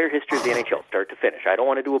entire history of the NHL, start to finish. I don't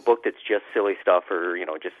want to do a book that's just silly stuff or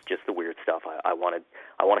just the weird stuff. I want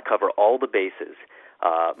to cover all the bases,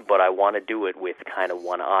 but I want to do it with kind of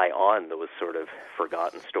one eye on those sort of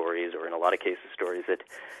forgotten stories, or in a lot of cases stories that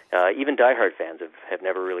even diehard fans have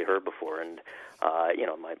never really heard before. And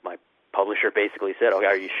my publisher basically said, "Okay,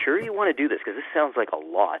 are you sure you want to do this? Because this sounds like a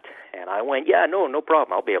lot." And I went, "Yeah, no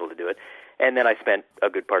problem. I'll be able to do it." And then I spent a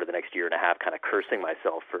good part of the next year and a half kind of cursing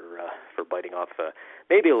myself for biting off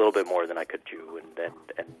maybe a little bit more than I could chew,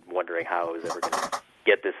 and wondering how I was ever going to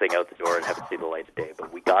get this thing out the door and have it see the light of day.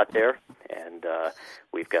 But we got there, and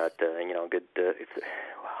we've got a good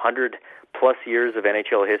 100 plus years of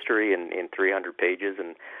NHL history in 300 pages,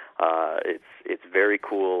 and it's very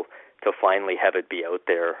cool to finally have it be out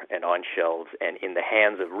there and on shelves and in the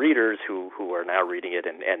hands of readers who are now reading it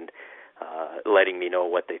and letting me know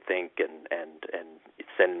what they think and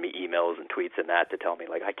sending me emails and tweets and that to tell me,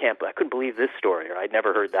 like, I couldn't believe this story, or I'd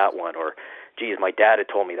never heard that one, or geez, my dad had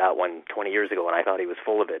told me that one 20 years ago and I thought he was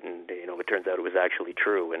full of it, and it turns out it was actually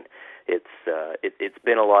true. And it's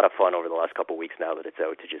been a lot of fun over the last couple of weeks now that it's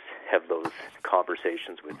out to just have those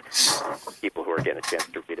conversations with people who are getting a chance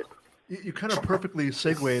to read it. You kind of perfectly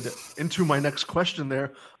segued into my next question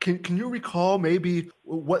there. Can you recall maybe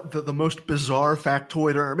what the most bizarre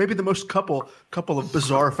factoid, or maybe the most couple of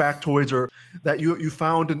bizarre factoids, or that you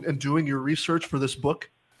found in doing your research for this book?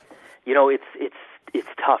 it's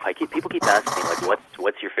tough. People keep asking me like,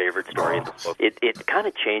 what's your favorite story in the book? It kind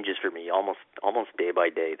of changes for me almost day by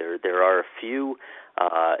day. There are a few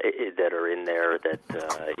that are in there that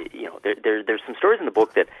there's some stories in the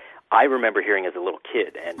book that I remember hearing as a little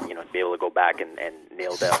kid, and to be able to go back and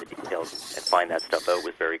nail down the details and find that stuff out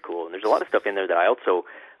was very cool. And there's a lot of stuff in there that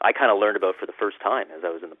I kind of learned about for the first time as I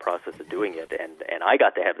was in the process of doing it, and I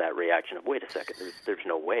got to have that reaction of, wait a second, there's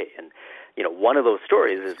no way. And one of those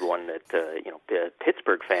stories is one that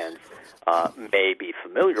Pittsburgh fans may be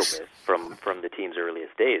familiar with from the team's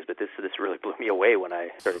earliest days, but this really blew me away when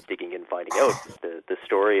I started digging in, finding out the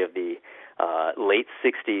story of the late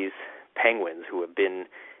 '60s Penguins, who have been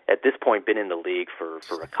at this point been in the league for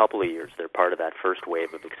a couple of years. They're part of that first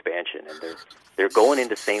wave of expansion, and they're going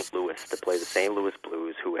into St. Louis to play the St. Louis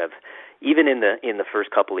Blues, who have, even in the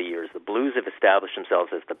first couple of years, the Blues have established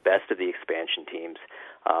themselves as the best of the expansion teams,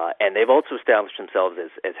 and they've also established themselves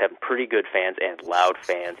as having pretty good fans and loud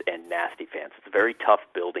fans and nasty fans. It's a very tough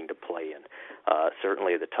building to play in,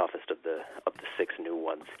 certainly the toughest of the 6 new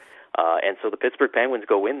ones. And so the Pittsburgh Penguins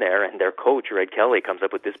go in there, and their coach, Red Kelly, comes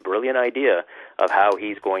up with this brilliant idea of how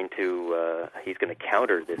he's going to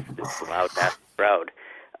counter this loud, nasty crowd,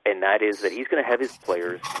 and that is that he's going to have his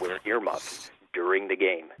players wear earmuffs during the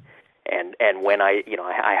game. And when I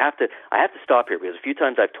have to stop here, because a few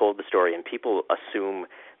times I've told the story and people assume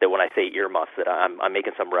that when I say earmuffs that I'm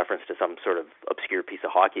making some reference to some sort of obscure piece of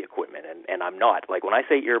hockey equipment, and I'm not. Like, when I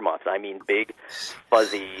say earmuffs, I mean big,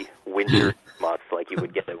 fuzzy winter earmuffs like you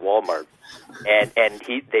would get at Walmart. And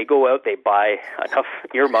they go out, they buy enough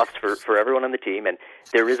earmuffs for everyone on the team, and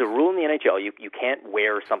there is a rule in the NHL, you can't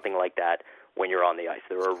wear something like that when you're on the ice.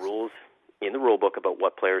 There are rules in the rule book about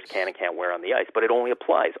what players can and can't wear on the ice, but it only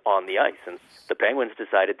applies on the ice. And the Penguins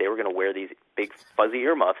decided they were going to wear these big fuzzy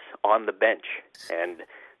earmuffs on the bench, and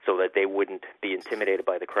so that they wouldn't be intimidated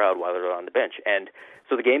by the crowd while they're on the bench. And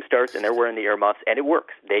so the game starts, and they're wearing the earmuffs, and it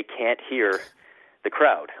works. They can't hear the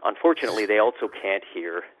crowd. Unfortunately, they also can't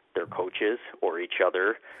hear their coaches or each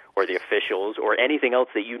other or the officials or anything else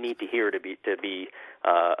that you need to hear to be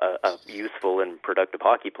a useful and productive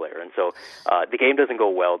hockey player. And so the game doesn't go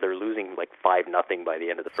well. They're losing like 5-0 by the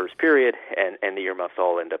end of the first period, and the earmuffs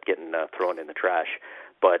all end up getting thrown in the trash.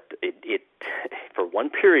 But it for one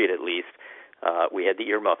period at least, we had the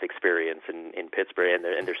earmuff experience in Pittsburgh,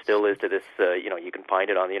 and there still is to this. You can find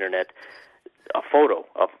it on the internet. A photo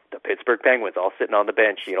of the Pittsburgh Penguins all sitting on the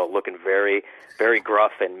bench, looking very, very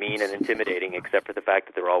gruff and mean and intimidating, except for the fact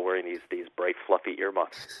that they're all wearing these bright, fluffy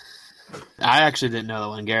earmuffs. I actually didn't know that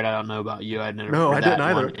one, Garrett. I don't know about you. I didn't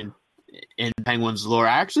either. In Penguins lore,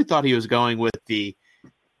 I actually thought he was going with the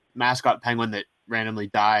mascot penguin that randomly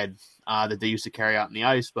died that they used to carry out on the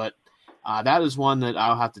ice, but that is one that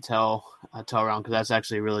I'll have to tell around, because that's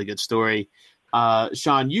actually a really good story.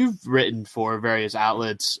 Sean, you've written for various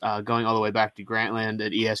outlets, going all the way back to Grantland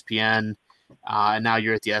at ESPN, and now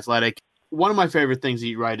you're at The Athletic. One of my favorite things that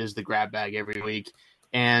you write is the grab bag every week,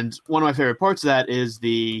 and one of my favorite parts of that is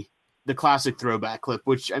the classic throwback clip,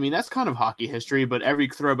 which, I mean, that's kind of hockey history, but every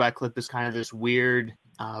throwback clip is kind of this weird,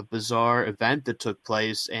 bizarre event that took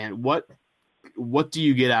place. And what do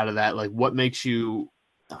you get out of that? Like, what makes you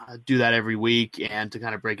do that every week, and to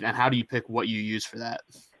kind of break it down? How do you pick what you use for that?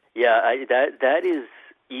 Yeah, that is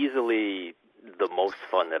easily the most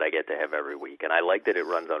fun that I get to have every week, and I like that it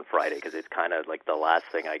runs on Friday because it's kind of like the last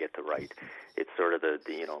thing I get to write. It's sort of the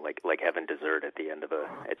like having dessert at the end of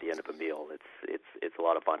a meal. It's a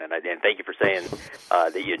lot of fun, and thank you for saying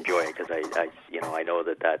that you enjoy it, because I know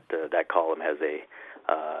that column has a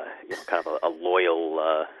kind of a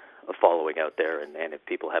loyal following out there, and if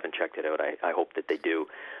people haven't checked it out, I hope that they do.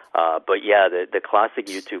 But yeah, the classic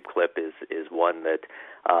YouTube clip is one that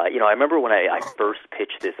I remember when I first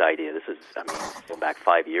pitched this idea. This is, going back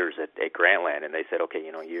 5 years at Grantland, and they said, okay,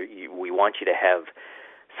 we want you to have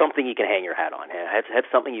something you can hang your hat on, have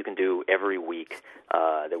something you can do every week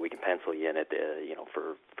that we can pencil you in at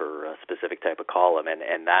for a specific type of column,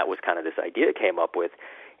 and that was kind of this idea it came up with.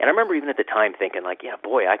 And I remember even at the time thinking, like, yeah,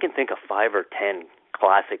 boy, I can think of 5 or 10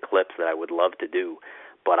 classic clips that I would love to do,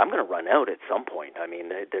 but I'm going to run out at some point. I mean,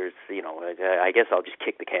 there's, I guess I'll just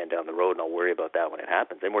kick the can down the road and I'll worry about that when it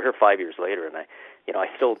happens. And we're here 5 years later, and I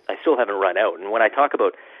still haven't run out. And when I talk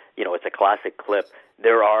about, it's a classic clip,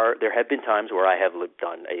 there have been times where I have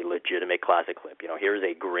done a legitimate classic clip. Here's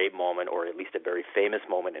a great moment, or at least a very famous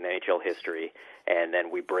moment in NHL history, and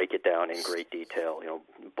then we break it down in great detail,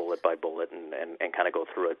 bullet by bullet, and kind of go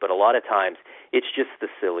through it. But a lot of times, it's just the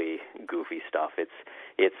silly, goofy stuff. It's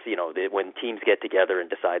when teams get together and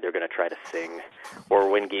decide they're going to try to sing, or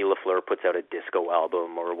when Guy Lafleur puts out a disco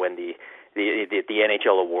album, or when the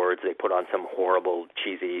NHL awards, they put on some horrible,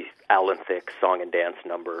 cheesy Alan Thicke song and dance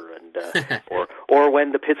number, and or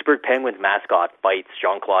when the Pittsburgh Penguins mascot fights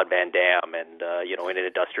Jean-Claude Van Damme, and in an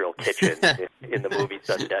industrial kitchen in the movie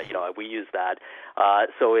Sudden Death. We use that.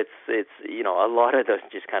 So it's a lot of the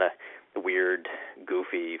just kind of weird,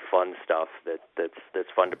 goofy, fun stuff that's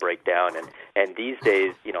fun to break down. And these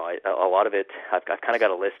days, a lot of it, I've kind of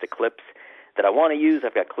got a list of clips that I want to use.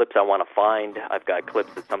 I've got clips I want to find. I've got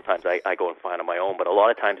clips that sometimes I go and find on my own. But a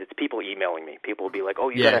lot of times it's people emailing me. People will be like, "Oh,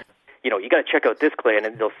 you gotta check out this clip," and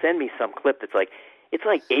then they'll send me some clip that's like, it's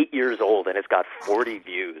like 8 years old and it's got 40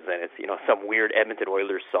 views, and it's some weird Edmonton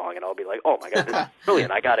Oilers song, and I'll be like, "Oh my God, this is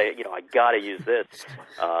brilliant! I gotta use this."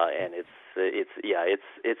 And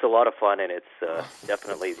it's a lot of fun, and it's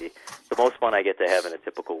definitely the most fun I get to have in a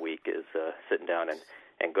typical week is sitting down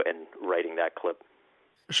and writing that clip.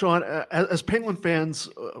 Sean, as Penguin fans,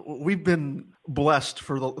 we've been blessed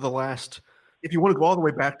for the last, if you want to go all the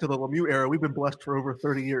way back to the Lemieux era, we've been blessed for over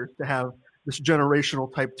 30 years to have this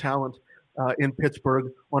generational type talent in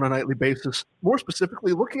Pittsburgh on a nightly basis. More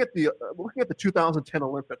specifically, looking at the 2010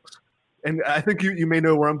 Olympics, and I think you may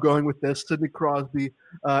know where I'm going with this. Sidney Crosby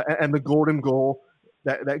and the golden goal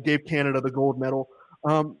that gave Canada the gold medal.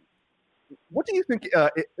 What do you think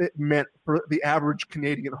it meant for the average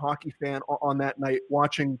Canadian hockey fan on that night,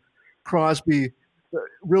 watching Crosby,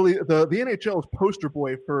 really the NHL's poster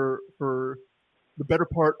boy for the better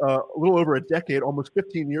part, a little over a decade, almost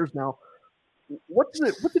 15 years now? What did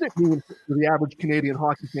it mean for the average Canadian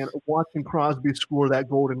hockey fan watching Crosby score that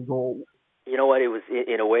golden goal? You know what? It was,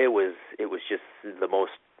 in a way, it was just the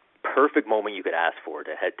most perfect moment you could ask for,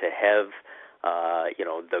 to have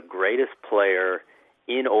the greatest player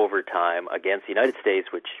in overtime against the United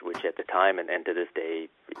States, which at the time and to this day,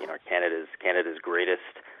 Canada's greatest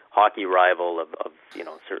hockey rival of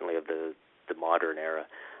certainly of the modern era,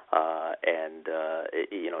 and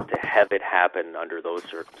to have it happen under those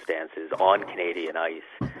circumstances on Canadian ice,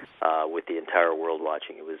 with the entire world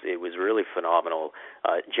watching, it was really phenomenal,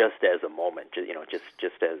 just as a moment,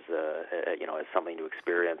 just as as something to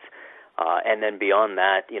experience. And then beyond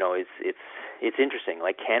that, it's interesting.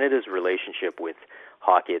 Like, Canada's relationship with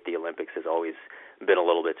hockey at the Olympics has always been a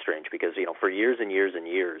little bit strange, because for years and years and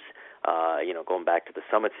years, going back to the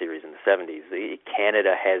Summit Series in the 70s,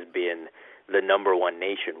 Canada has been the number one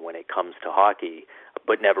nation when it comes to hockey,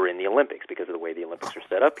 but never in the Olympics, because of the way the Olympics are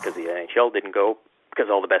set up, because the NHL didn't go, because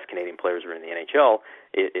all the best Canadian players were in the NHL.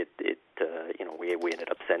 We ended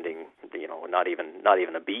up sending not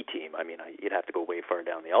even a B team. I mean, you'd have to go way far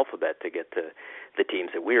down the alphabet to get to the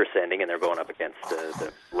teams that we were sending, and they're going up against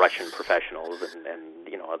the Russian professionals and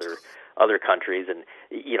other countries, and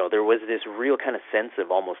there was this real kind of sense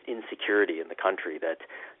of almost insecurity in the country that,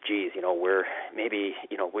 geez, we're maybe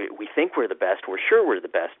we think we're the best, we're sure we're the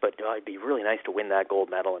best, but it'd be really nice to win that gold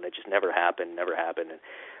medal, and it just never happened, and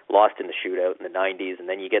lost in the shootout in the 90s, and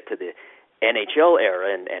then you get to the NHL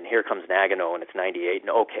era, and here comes Nagano, and it's 98, and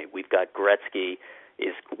okay, we've got Gretzky.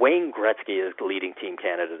 Wayne Gretzky is leading Team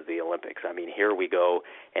Canada to the Olympics. I mean, here we go,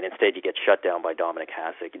 and instead you get shut down by Dominik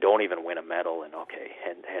Hasek. You don't even win a medal, and okay,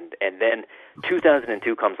 and then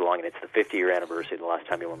 2002 comes along, and it's the 50-year anniversary of the last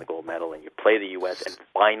time you won the gold medal, and you play the U.S., and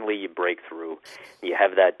finally you break through. You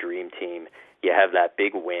have that dream team. You have that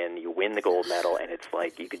big win. You win the gold medal, and it's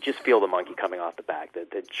like you could just feel the monkey coming off the back.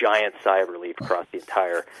 The giant sigh of relief across the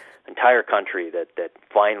entire country that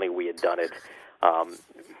finally we had done it.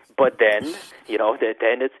 But then,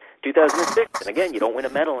 then it's 2006, and again, you don't win a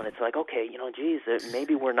medal, and it's like, okay, geez,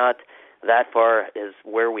 maybe we're not that far as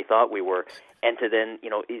where we thought we were. And to then,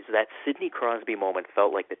 is that Sidney Crosby moment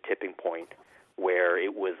felt like the tipping point, where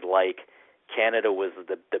it was like Canada was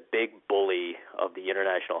the big bully of the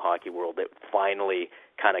international hockey world that finally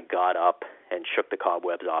kind of got up and shook the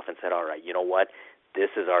cobwebs off and said, all right, you know what, this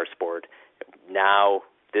is our sport. Now,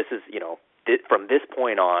 this is, from this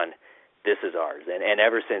point on, this is ours, and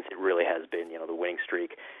ever since it really has been, the winning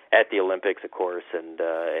streak at the Olympics, of course, and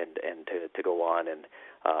to go on and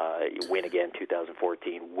win again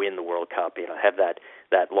 2014, win the World Cup, have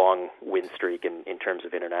that long win streak in terms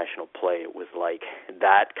of international play. It was like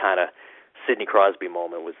that kind of Sidney Crosby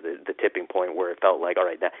moment was the tipping point where it felt like, all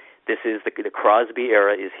right, now this is the Crosby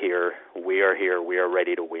era is here. We are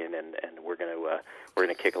ready to win, and we're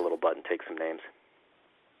gonna kick a little butt and take some names.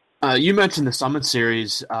 You mentioned the Summit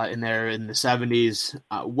Series in there in the 70s.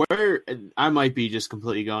 Where, I might be just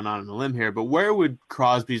completely going on a limb here, but where would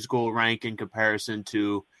Crosby's goal rank in comparison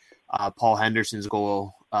to Paul Henderson's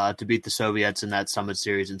goal to beat the Soviets in that Summit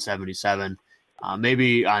Series in 77?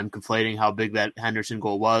 Maybe I'm conflating how big that Henderson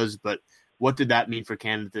goal was, but what did that mean for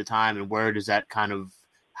Canada at the time, and where does that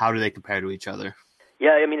how do they compare to each other?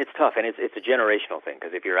 Yeah, I mean, it's tough, and it's a generational thing,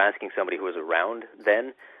 because if you're asking somebody who was around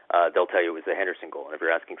then, they'll tell you it was the Henderson goal. And if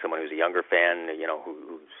you're asking someone who's a younger fan,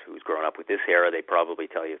 who's grown up with this era, they probably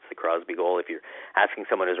tell you it's the Crosby goal. If you're asking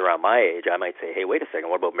someone who's around my age, I might say, hey, wait a second,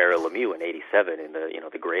 what about Mario Lemieux in '87 in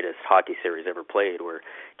the greatest hockey series ever played, where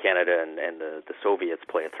Canada and the Soviets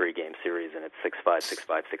play a 3-game series, and it's 6-5,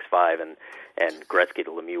 6-5, 6-5, and Gretzky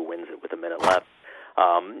to Lemieux wins it with a minute left.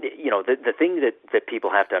 The thing that people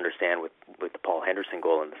have to understand with the Paul Henderson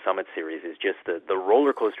goal in the Summit Series is just the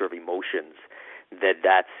roller coaster of emotions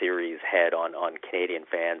that series had on Canadian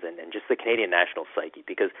fans and just the Canadian national psyche,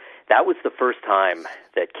 because that was the first time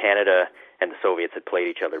that Canada and the Soviets had played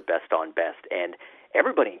each other best on best, and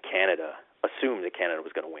everybody in Canada assumed that Canada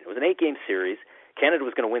was going to win. It was an 8-game series. Canada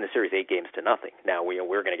was going to win the series 8-0. Now we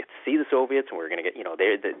were going to get to see the Soviets, and we were going to get,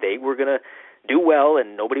 they were going to do well,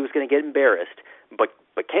 and nobody was going to get embarrassed.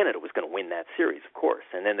 But Canada was going to win that series, of course.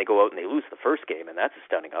 And then they go out and they lose the first game, and that's a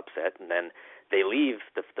stunning upset. And then they leave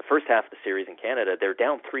the first half of the series in Canada. They're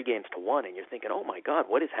down 3-1, and you're thinking, oh my God,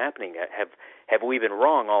 what is happening? Have we been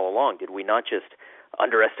wrong all along? Did we not just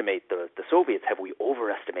underestimate the Soviets? Have we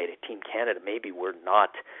overestimated Team Canada? Maybe we're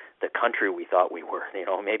not the country we thought we were.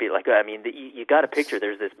 Maybe you got to picture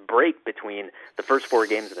there's this break between the first 4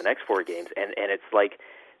 games and the next 4 games, and it's like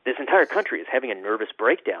this entire country is having a nervous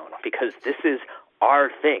breakdown because this is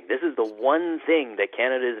our thing. This is the one thing that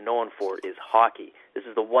Canada is known for, is hockey. This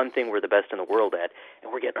is the one thing we're the best in the world at,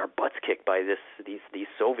 and we're getting our butts kicked by these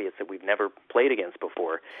Soviets that we've never played against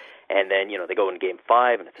before. And then, they go in Game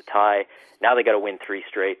 5, and it's a tie. Now they got to win 3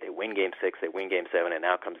 straight. They win Game 6, they win Game 7, and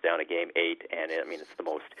now it comes down to Game 8. And, it's the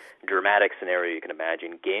most dramatic scenario you can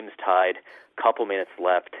imagine. Game's tied, couple minutes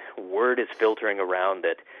left. Word is filtering around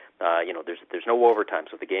that there's no overtime,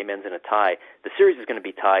 so if the game ends in a tie, the series is going to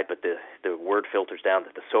be tied, but the word filters down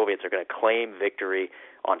that the Soviets are going to claim victory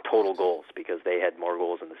on total goals because they had more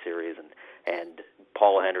goals in the series, and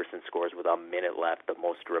Paul Henderson scores with a minute left, the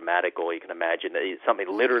most dramatic goal you can imagine. It's something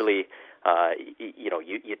literally,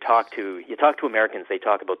 you talk to Americans, they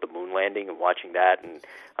talk about the moon landing and watching that, and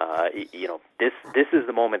this is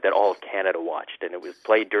the moment that all of Canada watched, and it was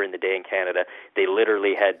played during the day in Canada. They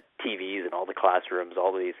literally had TVs in all the classrooms,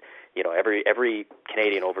 all of these, every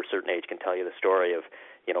Canadian over a certain age can tell you the story of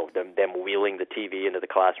them wheeling the TV into the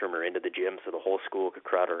classroom or into the gym so the whole school could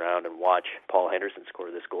crowd around and watch Paul Henderson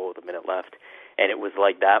score this goal with a minute left. And it was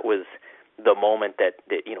like that was the moment that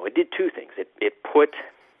it did 2 things. It put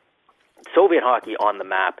Soviet hockey on the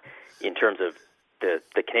map in terms of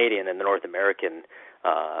the Canadian and the North American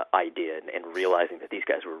idea, and realizing that these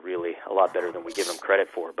guys were really a lot better than we give them credit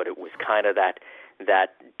for. But it was kind of that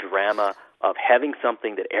drama of having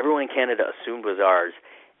something that everyone in Canada assumed was ours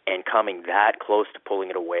and coming that close to pulling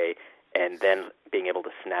it away and then being able to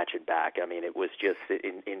snatch it back. I mean, it was just,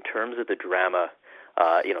 in terms of the drama,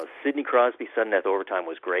 Sidney Crosby sudden death overtime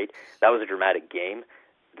was great. That was a dramatic game.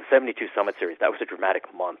 The 72 Summit Series, that was a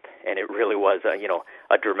dramatic month, and it really was,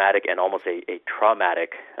 a dramatic and almost a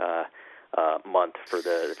traumatic month for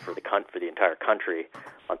the entire country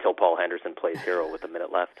until Paul Henderson plays hero with a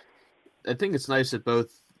minute left. I think it's nice that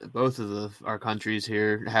both of our countries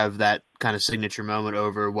here have that kind of signature moment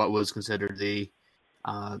over what was considered the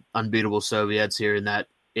unbeatable Soviets here in that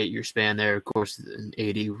 8-year span there, of course, in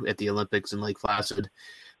 80 at the Olympics in Lake Placid.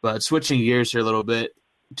 But switching gears here a little bit,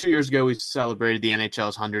 2 years ago we celebrated the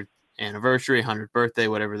NHL's 100th anniversary, 100th birthday,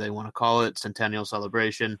 whatever they want to call it, centennial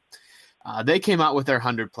celebration. They came out with their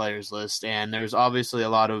 100 players list, and there's obviously a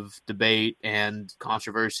lot of debate and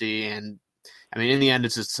controversy. And, I mean, in the end,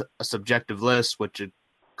 it's a subjective list, which a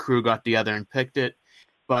crew got together and picked it.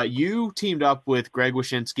 But you teamed up with Greg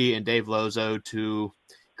Wyshynski and Dave Lozo to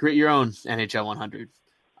create your own NHL 100.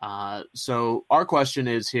 So our question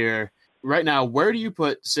is here, right now, where do you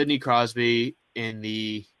put Sidney Crosby in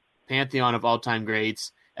the pantheon of all-time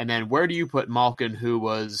greats? And then where do you put Malkin, who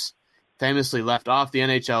was famously left off the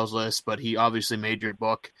NHL's list, but he obviously made your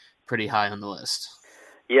book pretty high on the list?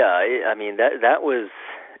 Yeah, I mean, that was,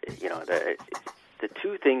 the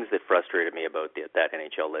 2 things that frustrated me about that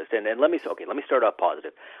NHL list, and let me start off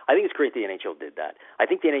positive. I think it's great the NHL did that. I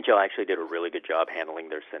think the NHL actually did a really good job handling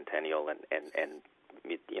their centennial and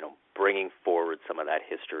bringing forward some of that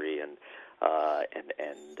history and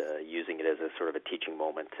and using it as a sort of a teaching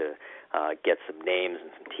moment to get some names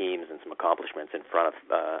and some teams and some accomplishments in front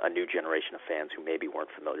of a new generation of fans who maybe weren't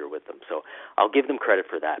familiar with them. So I'll give them credit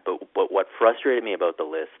for that. But what frustrated me about the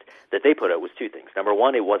list that they put out was two things. Number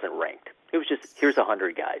one, it wasn't ranked. It was just, here's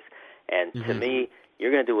 100 guys. And to me,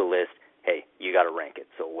 you're going to do a list, hey, you got to rank it.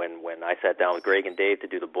 So when I sat down with Greg and Dave to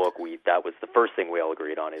do the book, that was the first thing we all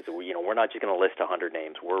agreed on is, we're not just going to list 100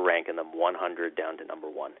 names. We're ranking them 100 down to number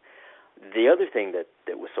one. The other thing that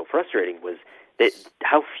was so frustrating was that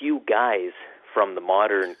how few guys from the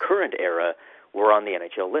modern current era were on the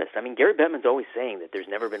NHL list. I mean, Gary Bettman's always saying that there's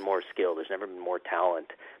never been more skill, there's never been more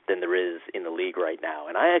talent than there is in the league right now.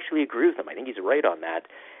 And I actually agree with him. I think he's right on that.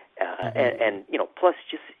 And plus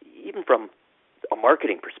just even from a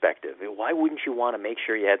marketing perspective, why wouldn't you want to make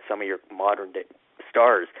sure you had some of your modern day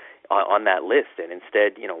stars on that list? And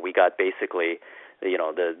instead, we got basically,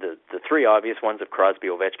 the three obvious ones of Crosby,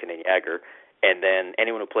 Ovechkin, and Jagr, and then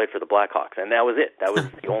anyone who played for the Blackhawks, and that was it. That was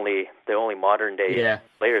the only modern day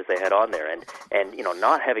players they had on there, and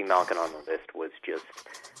not having Malkin on the list was just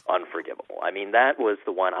unforgivable. I mean, that was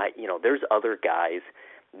the one. There's other guys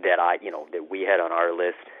that that we had on our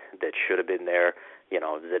list that should have been there.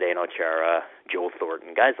 Zdeno Chara, Joe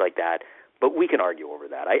Thornton, guys like that. But we can argue over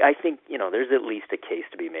that. I think, there's at least a case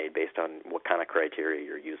to be made based on what kind of criteria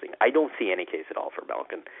you're using. I don't see any case at all for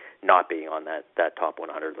Malkin not being on that top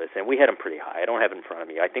 100 list. And we had him pretty high. I don't have it in front of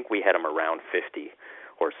me. I think we had him around 50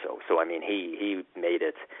 or so. So, I mean, he made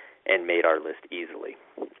it and made our list easily.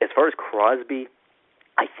 As far as Crosby,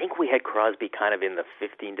 I think we had Crosby kind of in the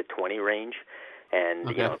 15 to 20 range. And,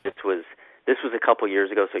 this was a couple years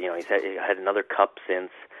ago, so, he's had another cup since.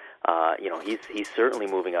 He's certainly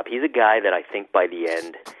moving up. He's a guy that I think by the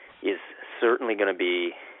end is certainly going to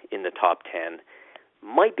be in the top 10.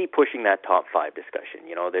 Might be pushing that top 5 discussion.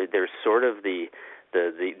 There's sort of the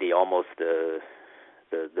almost the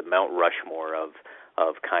Mount Rushmore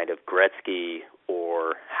of kind of Gretzky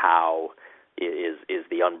or Howe is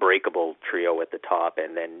the unbreakable trio at the top,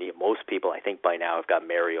 and then most people I think by now have got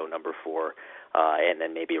Mario number 4, and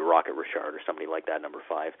then maybe Rocket Richard or somebody like that number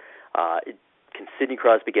 5. Can Sidney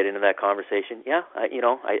Crosby get into that conversation? Yeah,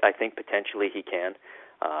 I think potentially he can.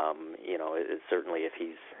 Certainly if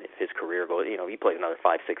his career goes, he plays another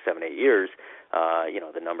 5, 6, 7, 8 years,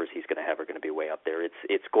 the numbers he's going to have are going to be way up there.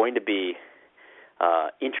 It's going to be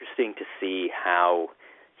interesting to see how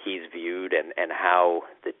he's viewed and how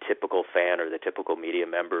the typical fan or the typical media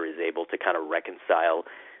member is able to kind of reconcile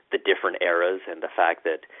the different eras and the fact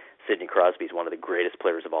that Sidney Crosby is one of the greatest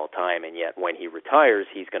players of all time, and yet when he retires,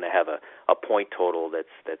 he's going to have a point total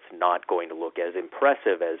that's not going to look as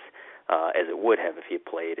impressive as it would have if he had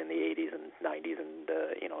played in the 80s and 90s and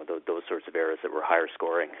those sorts of eras that were higher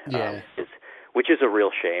scoring. Which is a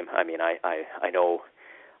real shame. I mean, I know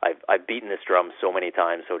I've beaten this drum so many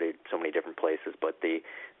times, so many different places, but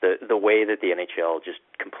the way that the NHL just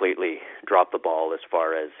completely dropped the ball as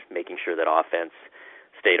far as making sure that offense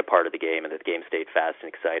stayed a part of the game and that the game stayed fast and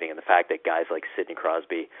exciting, and the fact that guys like Sidney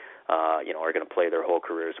Crosby are going to play their whole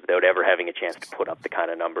careers without ever having a chance to put up the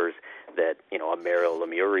kind of numbers that a Mario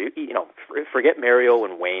Lemieux, forget Mario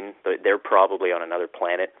and Wayne, they're probably on another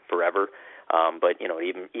planet forever. But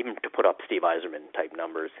even to put up Steve Yzerman type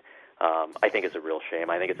numbers, I think it's a real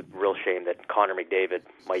shame. I think it's a real shame that Connor McDavid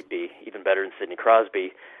might be even better than Sidney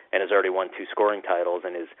Crosby and has already won 2 scoring titles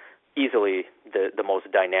and is easily the most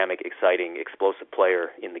dynamic, exciting, explosive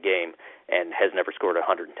player in the game, and has never scored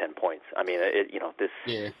 110 points. I mean,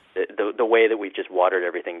 the way that we've just watered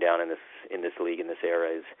everything down in this league in this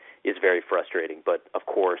era is very frustrating. But of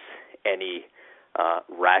course, any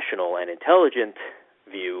rational and intelligent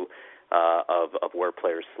view of where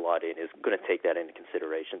players slot in is going to take that into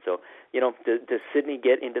consideration. So, does Sidney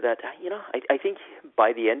get into that? I think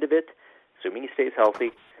by the end of it, assuming he stays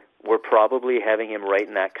healthy, we're probably having him right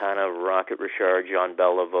in that kind of Rocket Richard, Jean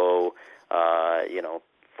Beliveau,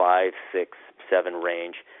 5, 6, 7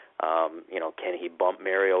 range. Can he bump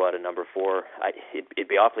Mario out of number 4? It'd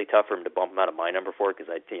be awfully tough for him to bump him out of my number 4 because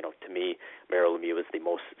to me, Mario Lemieux is the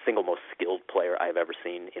single most skilled player I've ever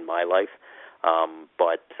seen in my life.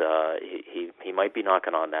 But he might be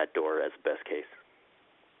knocking on that door as best case.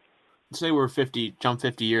 Say we're 50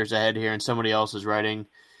 years ahead here, and somebody else is writing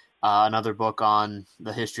another book on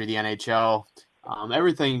the history of the NHL.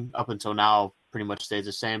 Everything up until now pretty much stays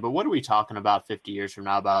the same, but what are we talking about 50 years from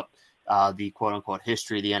now about the quote-unquote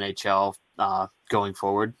history of the NHL going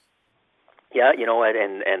forward? Yeah,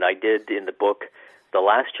 and I did in the book the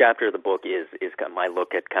last chapter of the book is my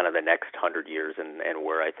look at kind of the next 100 years and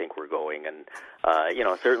where I think we're going. And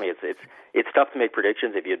certainly it's tough to make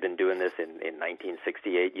predictions. If you had been doing this in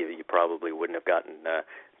 1968, you probably wouldn't have gotten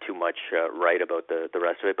too much right about the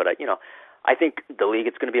rest of it. But I think the league,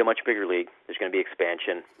 it's going to be a much bigger league. There's going to be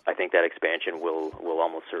expansion. I think that expansion will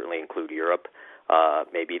almost certainly include Europe,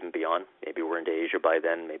 maybe even beyond. Maybe we're into Asia by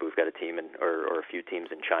then. Maybe we've got a team or a few teams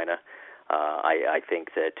in China. I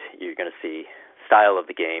think that you're going to see style of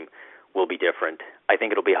the game will be different. I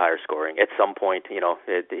think it'll be higher scoring. At some point,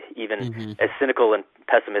 even as cynical and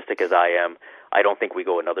pessimistic as I am, I don't think we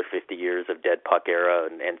go another 50 years of dead puck era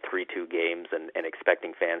and 3-2 games and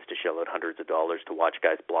expecting fans to shell out hundreds of dollars to watch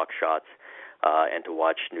guys block shots and to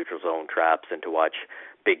watch neutral zone traps and to watch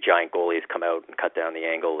big giant goalies come out and cut down the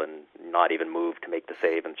angle and not even move to make the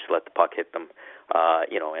save and just let the puck hit them.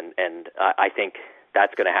 I think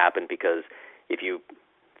that's going to happen because if you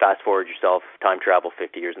fast forward yourself, time travel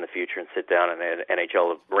 50 years in the future and sit down in an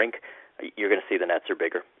NHL rink, you're going to see the nets are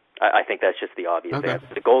bigger. I think that's just the obvious answer.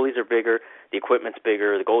 The goalies are bigger, the equipment's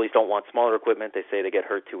bigger, the goalies don't want smaller equipment, they say they get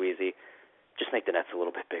hurt too easy. Just make the nets a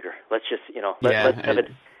little bit bigger. Let's just, let's have it.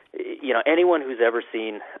 Anyone who's ever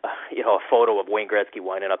seen, a photo of Wayne Gretzky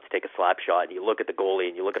winding up to take a slap shot, and you look at the goalie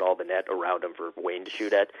and you look at all the net around him for Wayne to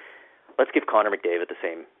shoot at, let's give Connor McDavid the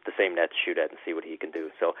same net to shoot at and see what he can do.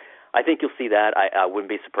 So I think you'll see that. I wouldn't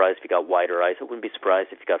be surprised if you got wider ice. I wouldn't be surprised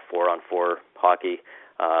if you got 4-on-4 hockey.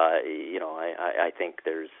 I think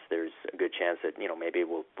there's a good chance that maybe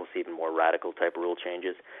we'll see even more radical type of rule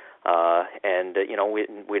changes.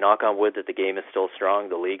 We knock on wood that the game is still strong,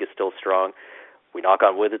 the league is still strong. We knock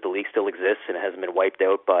on wood that the league still exists and hasn't been wiped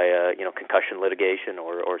out by concussion litigation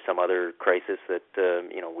or some other crisis that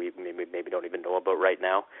we maybe don't even know about right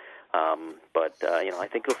now. I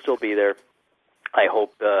think it'll still be there. I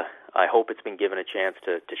hope it's been given a chance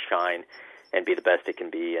to shine and be the best it can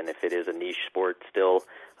be. And if it is a niche sport still,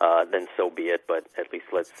 then so be it. But at least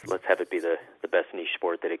let's have it be the best niche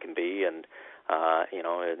sport that it can be. And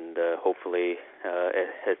hopefully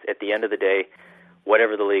at the end of the day,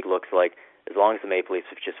 whatever the league looks like, as long as the Maple Leafs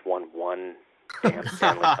have just won one damn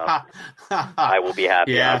Stanley Cup, I will be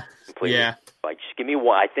happy. Yeah. Completely. Yeah. Like, just give me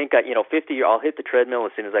one. I think 50 years. I'll hit the treadmill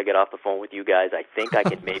as soon as I get off the phone with you guys. I think I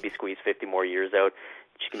can maybe squeeze 50 more years out.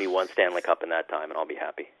 Just give me one Stanley Cup in that time, and I'll be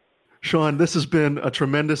happy. Sean, this has been a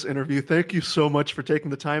tremendous interview. Thank you so much for taking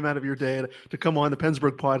the time out of your day to come on the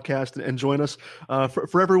PensBurgh podcast and join us.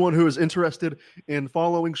 For everyone who is interested in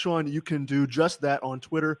following Sean, you can do just that on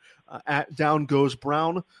Twitter at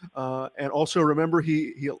DownGoesBrown. And also remember,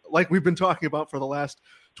 he like we've been talking about for the last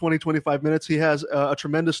 20-25 minutes, he has a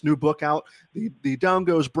tremendous new book out. The Down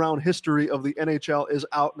Goes Brown History of the NHL is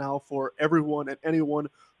out now for everyone and anyone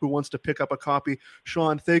who wants to pick up a copy.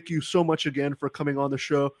 Sean, thank you so much again for coming on the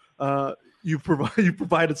show. You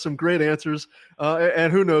provided some great answers,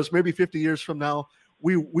 and who knows, maybe 50 years from now,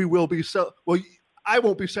 we will be I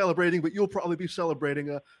won't be celebrating, but you'll probably be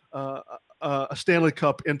celebrating a Stanley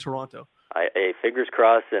Cup in Toronto. Fingers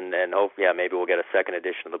crossed, and hope maybe we'll get a second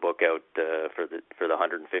edition of the book out for the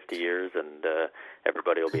 150 years, and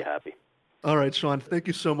everybody will be happy. All right, Sean, thank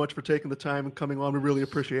you so much for taking the time and coming on. We really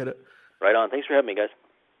appreciate it. Right on. Thanks for having me, guys.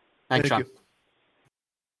 Thanks, Sean. You.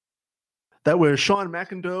 That was Sean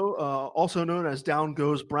McIndoe, also known as Down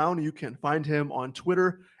Goes Brown. You can find him on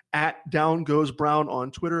Twitter at Down Goes Brown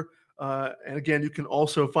on Twitter. And again, you can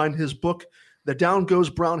also find his book, The Down Goes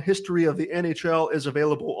Brown History of the NHL, is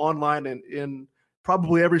available online and in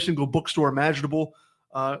probably every single bookstore imaginable.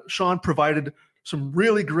 Sean provided some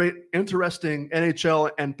really great, interesting NHL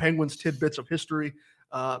and Penguins tidbits of history.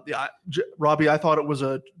 Robbie, I thought it was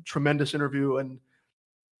a tremendous interview, and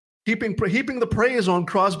heaping the praise on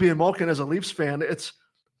Crosby and Malkin as a Leafs fan, it's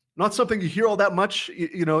not something you hear all that much.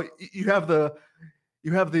 You have the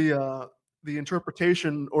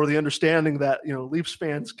interpretation or the understanding that Leafs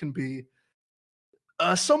fans can be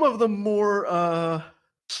some of the more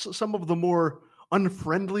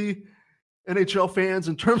unfriendly NHL fans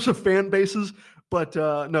in terms of fan bases. But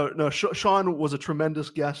no, Sean was a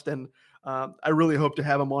tremendous guest, and I really hope to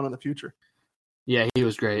have him on in the future. Yeah, he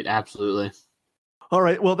was great. Absolutely. All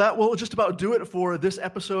right. Well, that will just about do it for this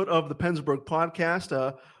episode of the PensBurgh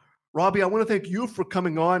podcast. Robbie, I want to thank you for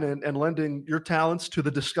coming on and lending your talents to the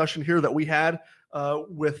discussion here that we had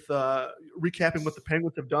with recapping what the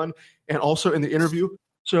Penguins have done and also in the interview.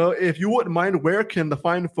 So if you wouldn't mind, where can the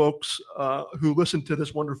fine folks who listen to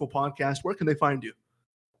this wonderful podcast, where can they find you?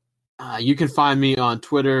 You can find me on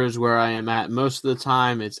Twitter is where I am at most of the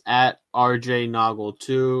time. It's at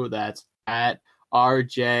RJNaugle2. That's at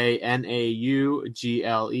RJNAUGLE,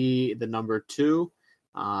 the number 2.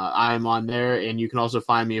 I'm on there, and you can also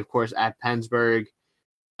find me, of course, at PensBurgh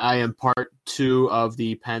I am part 2 of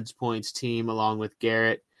the Pens Points team along with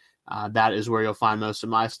Garrett. That is where you'll find most of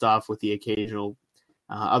my stuff with the occasional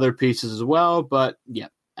other pieces as well. But yeah,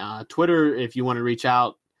 Twitter, if you want to reach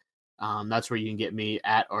out, that's where you can get me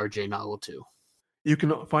at RJNoggle2. You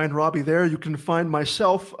can find Robbie there. You can find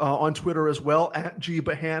myself on Twitter as well, at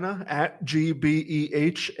GBehanna, at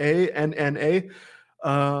GBEHANNA.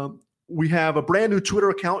 We have a brand new Twitter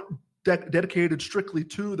account dedicated strictly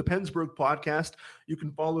to the Pensburg podcast. You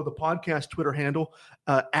can follow the podcast Twitter handle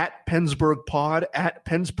at Pensburg Pod, at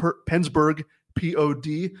Pensburg POD.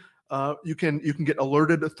 You can get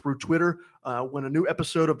alerted through Twitter when a new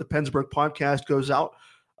episode of the Pensburg podcast goes out.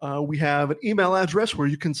 We have an email address where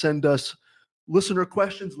you can send us listener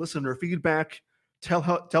questions, listener feedback,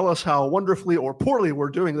 tell us how wonderfully or poorly we're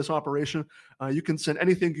doing this operation. You can send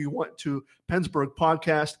anything you want to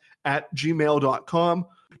pensburgpodcast@gmail.com.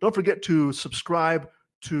 Don't forget to subscribe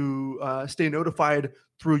to stay notified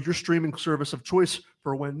through your streaming service of choice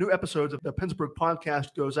for when new episodes of the Pensburg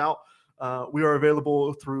podcast goes out. We are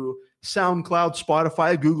available through SoundCloud,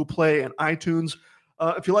 Spotify, Google Play, and iTunes.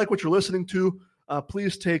 If you like what you're listening to,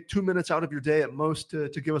 please take 2 minutes out of your day at most to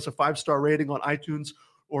give us a 5-star rating on iTunes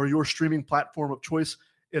or your streaming platform of choice.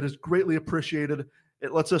 It is greatly appreciated.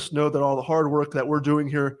 It lets us know that all the hard work that we're doing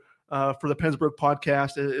here for the Pensburg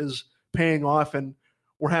podcast is paying off, and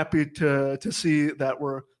we're happy to see that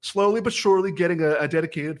we're slowly but surely getting a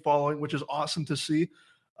dedicated following, which is awesome to see.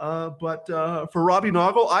 But for Robbie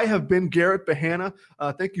Noggle, I have been Garrett Behanna.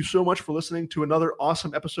 Thank you so much for listening to another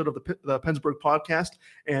awesome episode of the Pensburg podcast,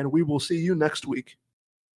 and we will see you next week.